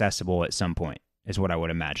be accessible at some point, is what I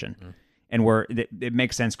would imagine. Mm. And it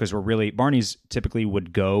makes sense because Barney's typically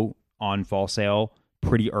would go on fall sale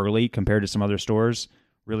pretty early compared to some other stores,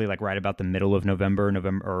 really like right about the middle of November,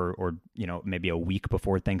 or maybe a week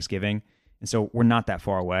before Thanksgiving. And so we're not that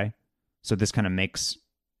far away. So this kind of makes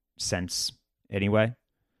sense anyway.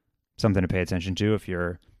 Something to pay attention to if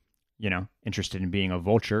you're, interested in being a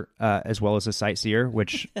vulture as well as a sightseer,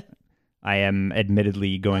 which I am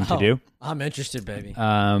admittedly going to do. I'm interested, baby.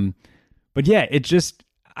 But yeah, it just,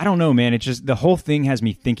 I don't know, man. It just, the whole thing has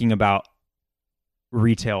me thinking about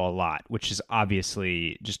retail a lot, which is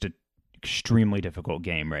obviously just an extremely difficult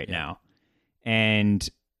game right now. And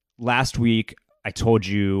last week I told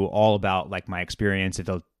you all about like my experience at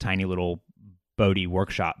the tiny little Bodie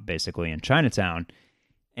workshop basically in Chinatown.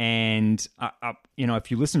 And if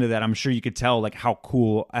you listen to that, I'm sure you could tell like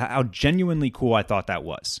how genuinely cool I thought that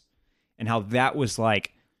was, and how that was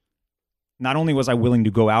like, not only was I willing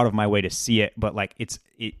to go out of my way to see it, but like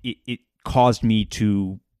it caused me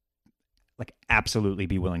to like absolutely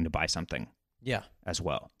be willing to buy something as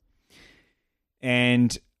well.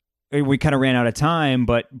 And we kind of ran out of time,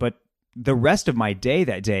 but the rest of my day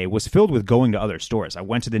that day was filled with going to other stores. I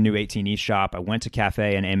went to the new 18 East shop. I went to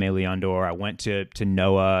Cafe and Aimé Leon d'Or. I went to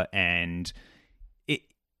Noah, and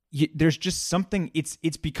there's just something.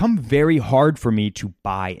 It's become very hard for me to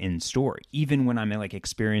buy in store, even when I'm like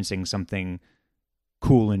experiencing something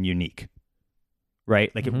cool and unique.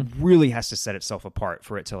 Right? Like it really has to set itself apart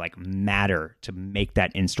for it to like matter to make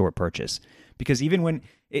that in-store purchase. Because even when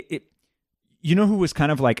who was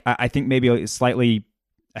kind of like, I think maybe slightly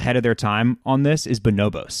ahead of their time on this is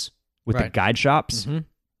Bonobos with the guide shops.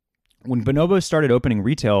 Mm-hmm. When Bonobos started opening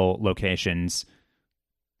retail locations,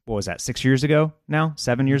 what was that, 6 years ago now?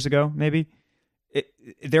 7 years ago, maybe?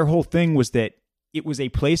 Their whole thing was that it was a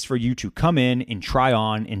place for you to come in and try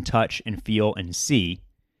on and touch and feel and see.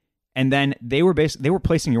 And then they were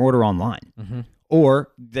placing your order online. Mm-hmm.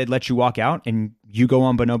 Or they'd let you walk out and you go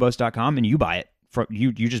on bonobos.com and you buy it.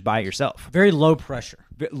 You just buy it yourself. Very low pressure.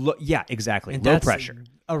 Yeah, exactly. And low pressure.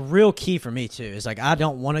 A real key for me too is like, I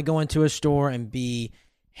don't want to go into a store and be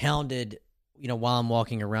hounded, while I'm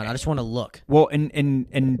walking around. I just want to look. Well,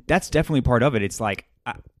 and that's definitely part of it. It's like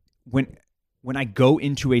when I go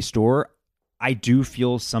into a store, I do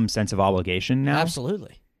feel some sense of obligation now.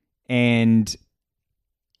 Absolutely. And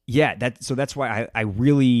yeah, that's why I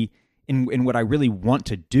really, and what I really want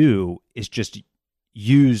to do is just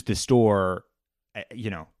use the store,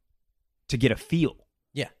 to get a feel.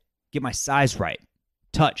 Yeah. Get my size right.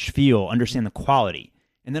 Touch, feel, understand the quality.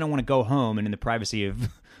 And then I want to go home and in the privacy of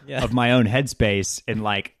my own headspace and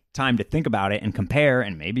like time to think about it and compare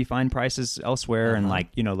and maybe find prices elsewhere and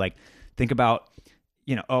think about,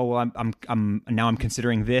 I'm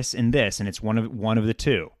considering this and this, and it's one of the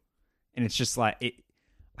two. And it's just like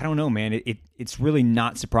I don't know, man. It's really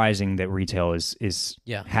not surprising that retail is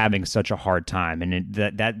having such a hard time, and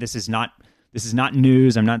this is not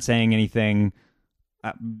news. I'm not saying anything.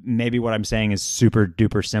 Maybe what I'm saying is super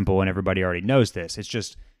duper simple, and everybody already knows this. It's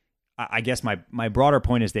just, I guess my broader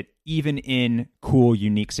point is that even in cool,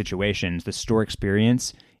 unique situations, the store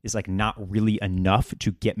experience is like not really enough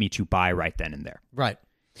to get me to buy right then and there. Right.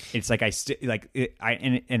 It's like I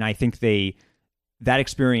think that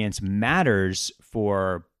experience matters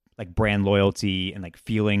for like brand loyalty and like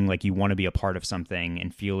feeling like you want to be a part of something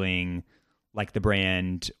and feeling like the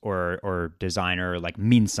brand or designer like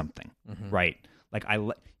means something, right? Like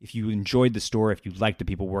if you enjoyed the store, if you liked the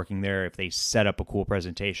people working there, if they set up a cool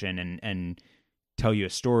presentation and tell you a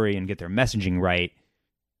story and get their messaging right,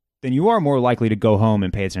 then you are more likely to go home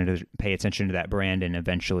and pay attention to that brand and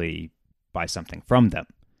eventually buy something from them.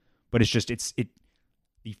 But it's just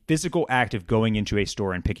the physical act of going into a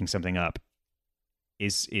store and picking something up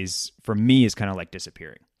is for me is kind of like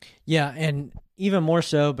disappearing. Yeah, and even more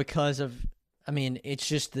so because of, it's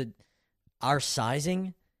just that our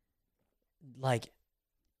sizing, like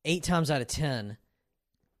 8 times out of 10,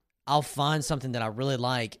 I'll find something that I really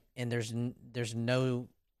like, and there's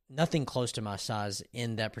nothing close to my size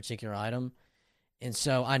in that particular item, And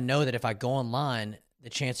so I know that if I go online, the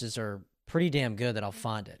chances are pretty damn good that I'll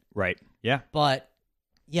find it. Right. Yeah. But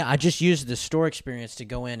yeah, I just used the store experience to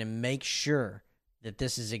go in and make sure that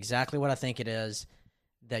this is exactly what I think it is,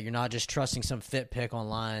 that you're not just trusting some fit pic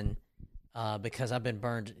online, because I've been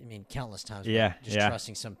burned, countless times. Yeah. Just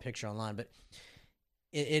trusting some picture online. But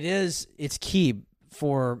it's key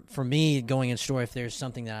for me going in store if there's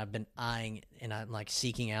something that I've been eyeing and I'm like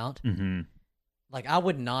seeking out. Mm-hmm. Like I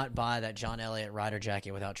would not buy that John Elliott Rider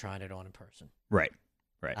jacket without trying it on in person. Right.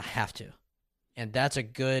 I have to. And that's a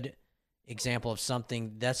good example of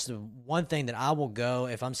something. That's the one thing that I will go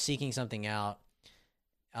if I'm seeking something out.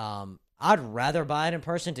 I'd rather buy it in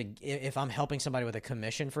person if I'm helping somebody with a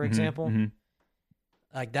commission, for example. Mm-hmm.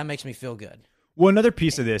 Like that makes me feel good. Well, another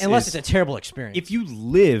piece of this, unless it's a terrible experience. If you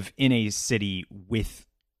live in a city with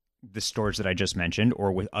the stores that I just mentioned,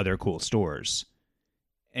 or with other cool stores,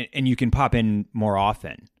 and you can pop in more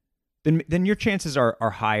often, then your chances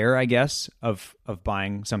are higher, I guess, of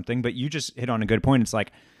buying something. But you just hit on a good point. It's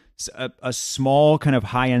like a small kind of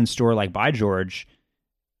high-end store like By George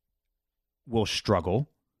will struggle.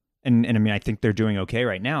 And I think they're doing okay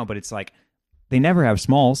right now, but it's like they never have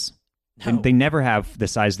smalls. No. They never have the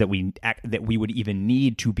size that we would even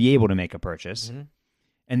need to be able to make a purchase. Mm-hmm.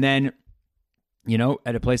 And then,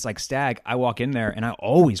 at a place like Stag, I walk in there and I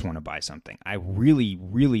always want to buy something. I really,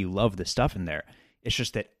 really love the stuff in there. It's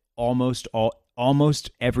just that almost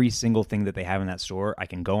every single thing that they have in that store, I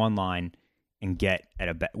can go online and get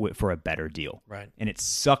for a better deal. Right. And it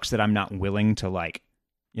sucks that I'm not willing to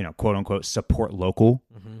quote unquote support local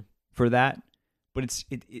for that. But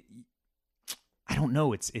I don't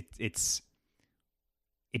know. It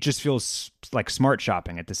just feels like smart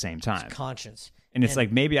shopping at the same time. It's conscience. And it's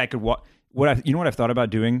like maybe I could what I've thought about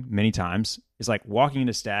doing many times is like walking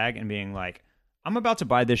into Stag and being like, I'm about to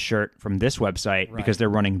buy this shirt from this website because they're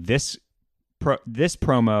running this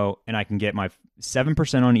promo and I can get my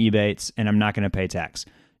 7% on Ebates and I'm not going to pay tax.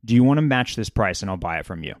 Do you want to match this price and I'll buy it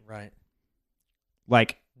from you? Right.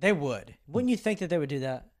 Like they would. Wouldn't you think that they would do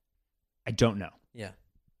that? I don't know. Yeah.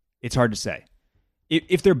 It's hard to say.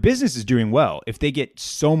 If their business is doing well, if they get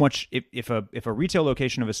so much, if a retail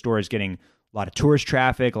location of a store is getting a lot of tourist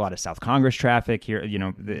traffic, a lot of South Congress traffic here,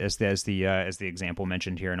 as the example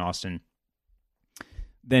mentioned here in Austin,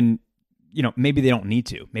 then maybe they don't need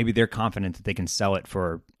to. Maybe they're confident that they can sell it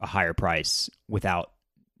for a higher price without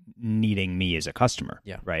needing me as a customer.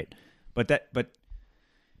 Yeah. Right. But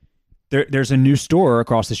there's a new store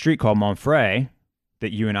across the street called Montfray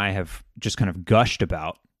that you and I have just kind of gushed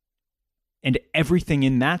about. And everything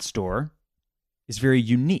in that store is very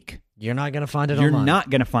unique. You're not going to find it online. You're not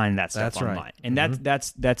going to find that stuff that's online. Right. And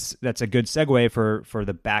that's a good segue for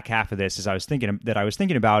the back half of this. As I was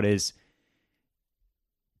thinking about is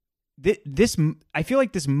this. I feel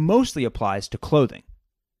like this mostly applies to clothing,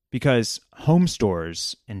 because home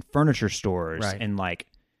stores and furniture stores and like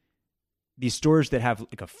these stores that have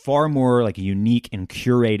like a far more like unique and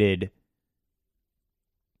curated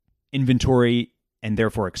inventory and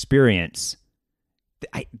therefore experience,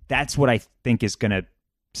 that's what I think is going to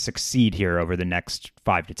succeed here over the next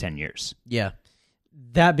 5 to 10 years. Yeah.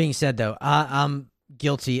 That being said, though, I'm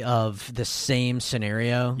guilty of the same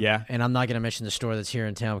scenario. Yeah. And I'm not going to mention the store that's here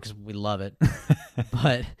in town because we love it.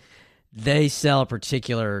 But they sell a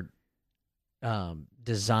particular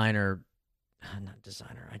design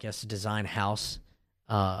house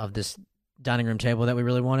of this dining room table that we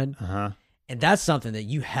really wanted. Uh-huh. And that's something that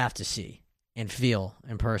you have to see and feel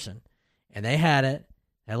in person. And they had it,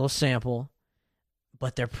 had a little sample,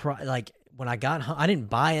 but they're like when I got home, I didn't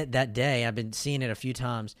buy it that day. I've been seeing it a few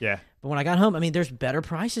times. Yeah. But when I got home, there's better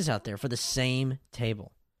prices out there for the same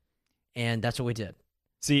table. And that's what we did.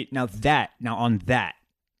 See, on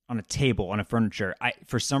a table, on a furniture,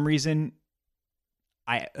 for some reason,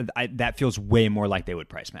 that feels way more like they would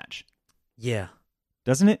price match. Yeah.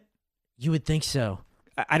 Doesn't it? You would think so.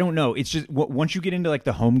 I don't know. It's just once you get into like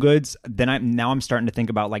the home goods, then I'm starting to think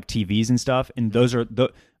about like TVs and stuff, and those are the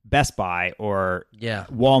Best Buy or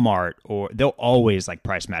Walmart, or they'll always like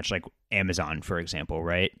price match, like Amazon, for example,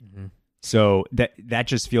 right? Mm-hmm. So that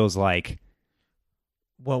just feels like.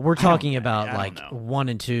 Well, we're talking about like 1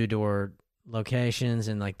 and 2 door locations,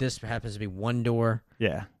 and like this happens to be 1 door.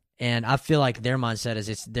 Yeah. And I feel like their mindset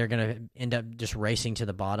is they're going to end up just racing to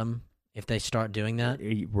the bottom if they start doing that.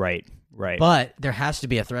 Right. But there has to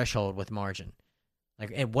be a threshold with margin.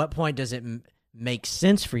 Like, at what point does it make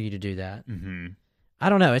sense for you to do that? Mm-hmm. I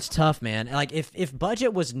don't know. It's tough, man. Like, if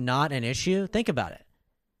budget was not an issue, think about it.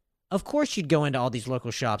 Of course you'd go into all these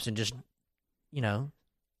local shops and just,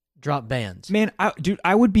 drop bands. Man,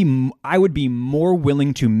 I would be more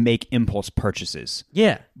willing to make impulse purchases.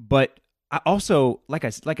 Yeah. But I also like I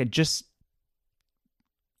just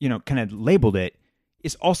kind of labeled it.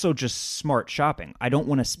 It's also just smart shopping. I don't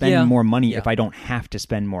want to spend more money if I don't have to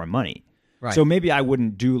spend more money. Right. So maybe I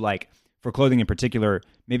wouldn't do like for clothing in particular.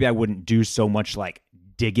 Maybe I wouldn't do so much like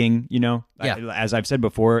digging. As I've said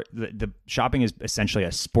before, the shopping is essentially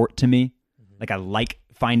a sport to me. Like I like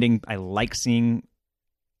seeing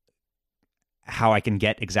how I can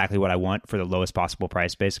get exactly what I want for the lowest possible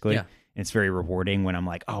price, basically. Yeah. And it's very rewarding when I'm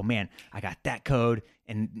like, oh man, I got that code,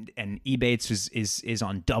 and Ebates is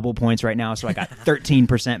on double points right now, so I got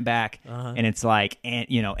 13% back, and it's like,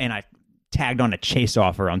 and I tagged on a chase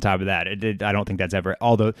offer on top of that. I don't think that's ever,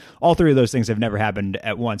 although all three of those things have never happened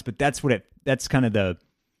at once, but that's kind of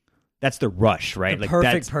that's the rush, right? The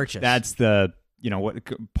perfect purchase. That's the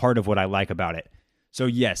what part of what I like about it. So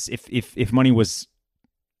yes, if money was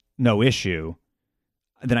no issue,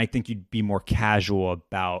 then I think you'd be more casual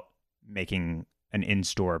about making an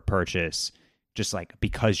in-store purchase, just like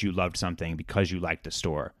because you loved something, because you liked the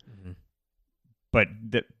store. But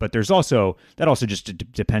there's also that also just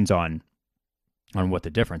depends on what the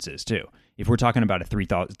difference is too. If we're talking about a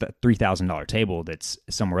 $3,000 table that's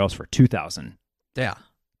somewhere else for $2,000,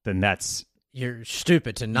 then that's you're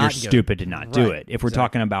stupid to not do it. If we're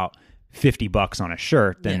talking about $50 on a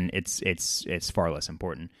shirt, then it's far less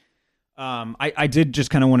important. I did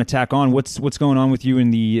just kind of want to tack on what's going on with you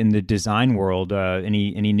in the design world.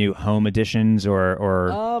 Any new home additions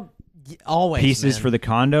or always pieces man. for the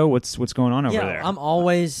condo? What's going on over there? I'm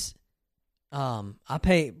always I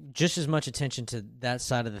pay just as much attention to that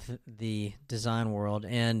side of the design world,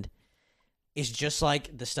 and it's just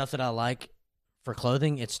like the stuff that I like for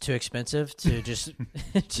clothing. It's too expensive to just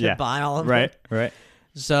buy all of it. Right.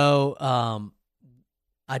 So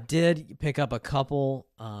I did pick up a couple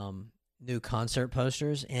new concert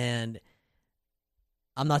posters, and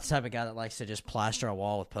I'm not the type of guy that likes to just plaster a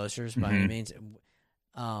wall with posters by any means.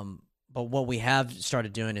 But what we have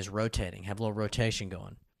started doing is rotating, have a little rotation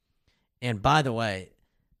going. And by the way,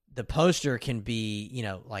 the poster can be,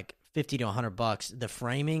 like $50 to $100. The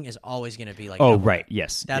framing is always going to be like, right.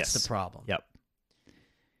 Yes. That's the problem. Yep.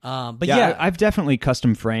 But I've definitely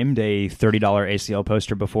custom framed a $30 ACL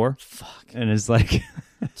poster before. Fuck. And it's like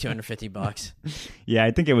 $250. Yeah,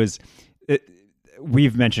 I think it was.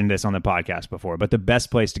 We've mentioned this on the podcast before, but the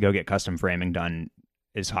best place to go get custom framing done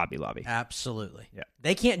is Hobby Lobby. Absolutely. Yeah.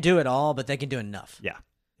 They can't do it all, but they can do enough. Yeah.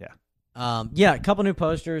 A couple new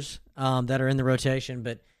posters that are in the rotation,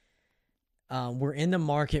 but we're in the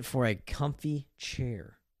market for a comfy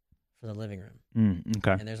chair for the living room.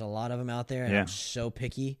 Okay. And there's a lot of them out there, and I'm so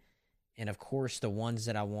picky. And of course, the ones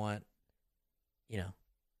that I want,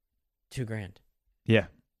 $2,000. Yeah.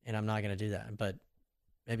 And I'm not going to do that, but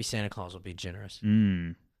maybe Santa Claus will be generous.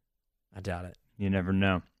 I doubt it. You never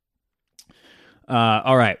know.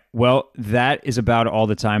 All right. Well, that is about all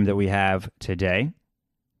the time that we have today.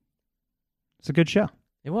 It's a good show.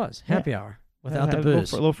 It was. Happy hour without the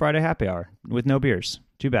booze. A little Friday happy hour with no beers.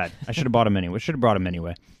 Too bad. I should have bought them anyway. Should have brought them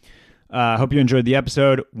anyway. Hope you enjoyed the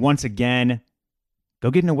episode. Once again,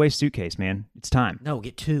 go get an away suitcase, man. It's time. No,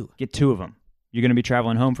 get two. Get two of them. You're going to be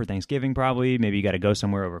traveling home for Thanksgiving probably. Maybe you got to go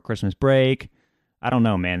somewhere over Christmas break. I don't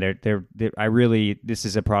know, man. This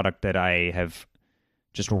is a product that I have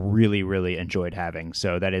just really, really enjoyed having.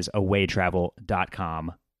 So that is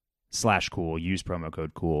awaytravel.com/cool. Use promo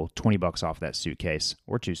code cool. $20 off that suitcase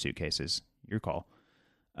or two suitcases. Your call.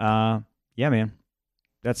 Yeah, man.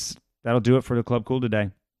 That'll do it for the Club Cool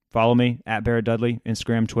today. Follow me at Barrett Dudley,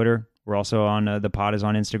 Instagram, Twitter. We're also on the pod is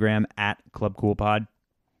on Instagram at Club Cool Pod.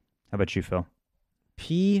 How about you, Phil?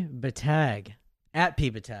 P Batag at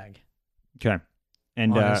P Batag. Okay.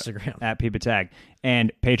 And on Instagram at P Batag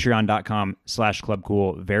and patreon.com/Club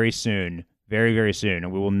Cool very soon. Very, very soon.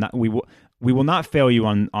 And we will not fail you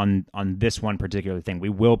on this one particular thing. We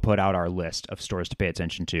will put out our list of stores to pay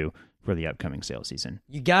attention to for the upcoming sales season.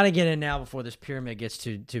 You got to get in now before this pyramid gets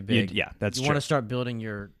too big. That's true. You want to start building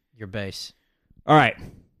your base. All right.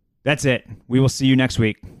 That's it. We will see you next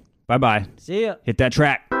week. Bye-bye. See ya. Hit that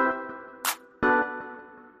track.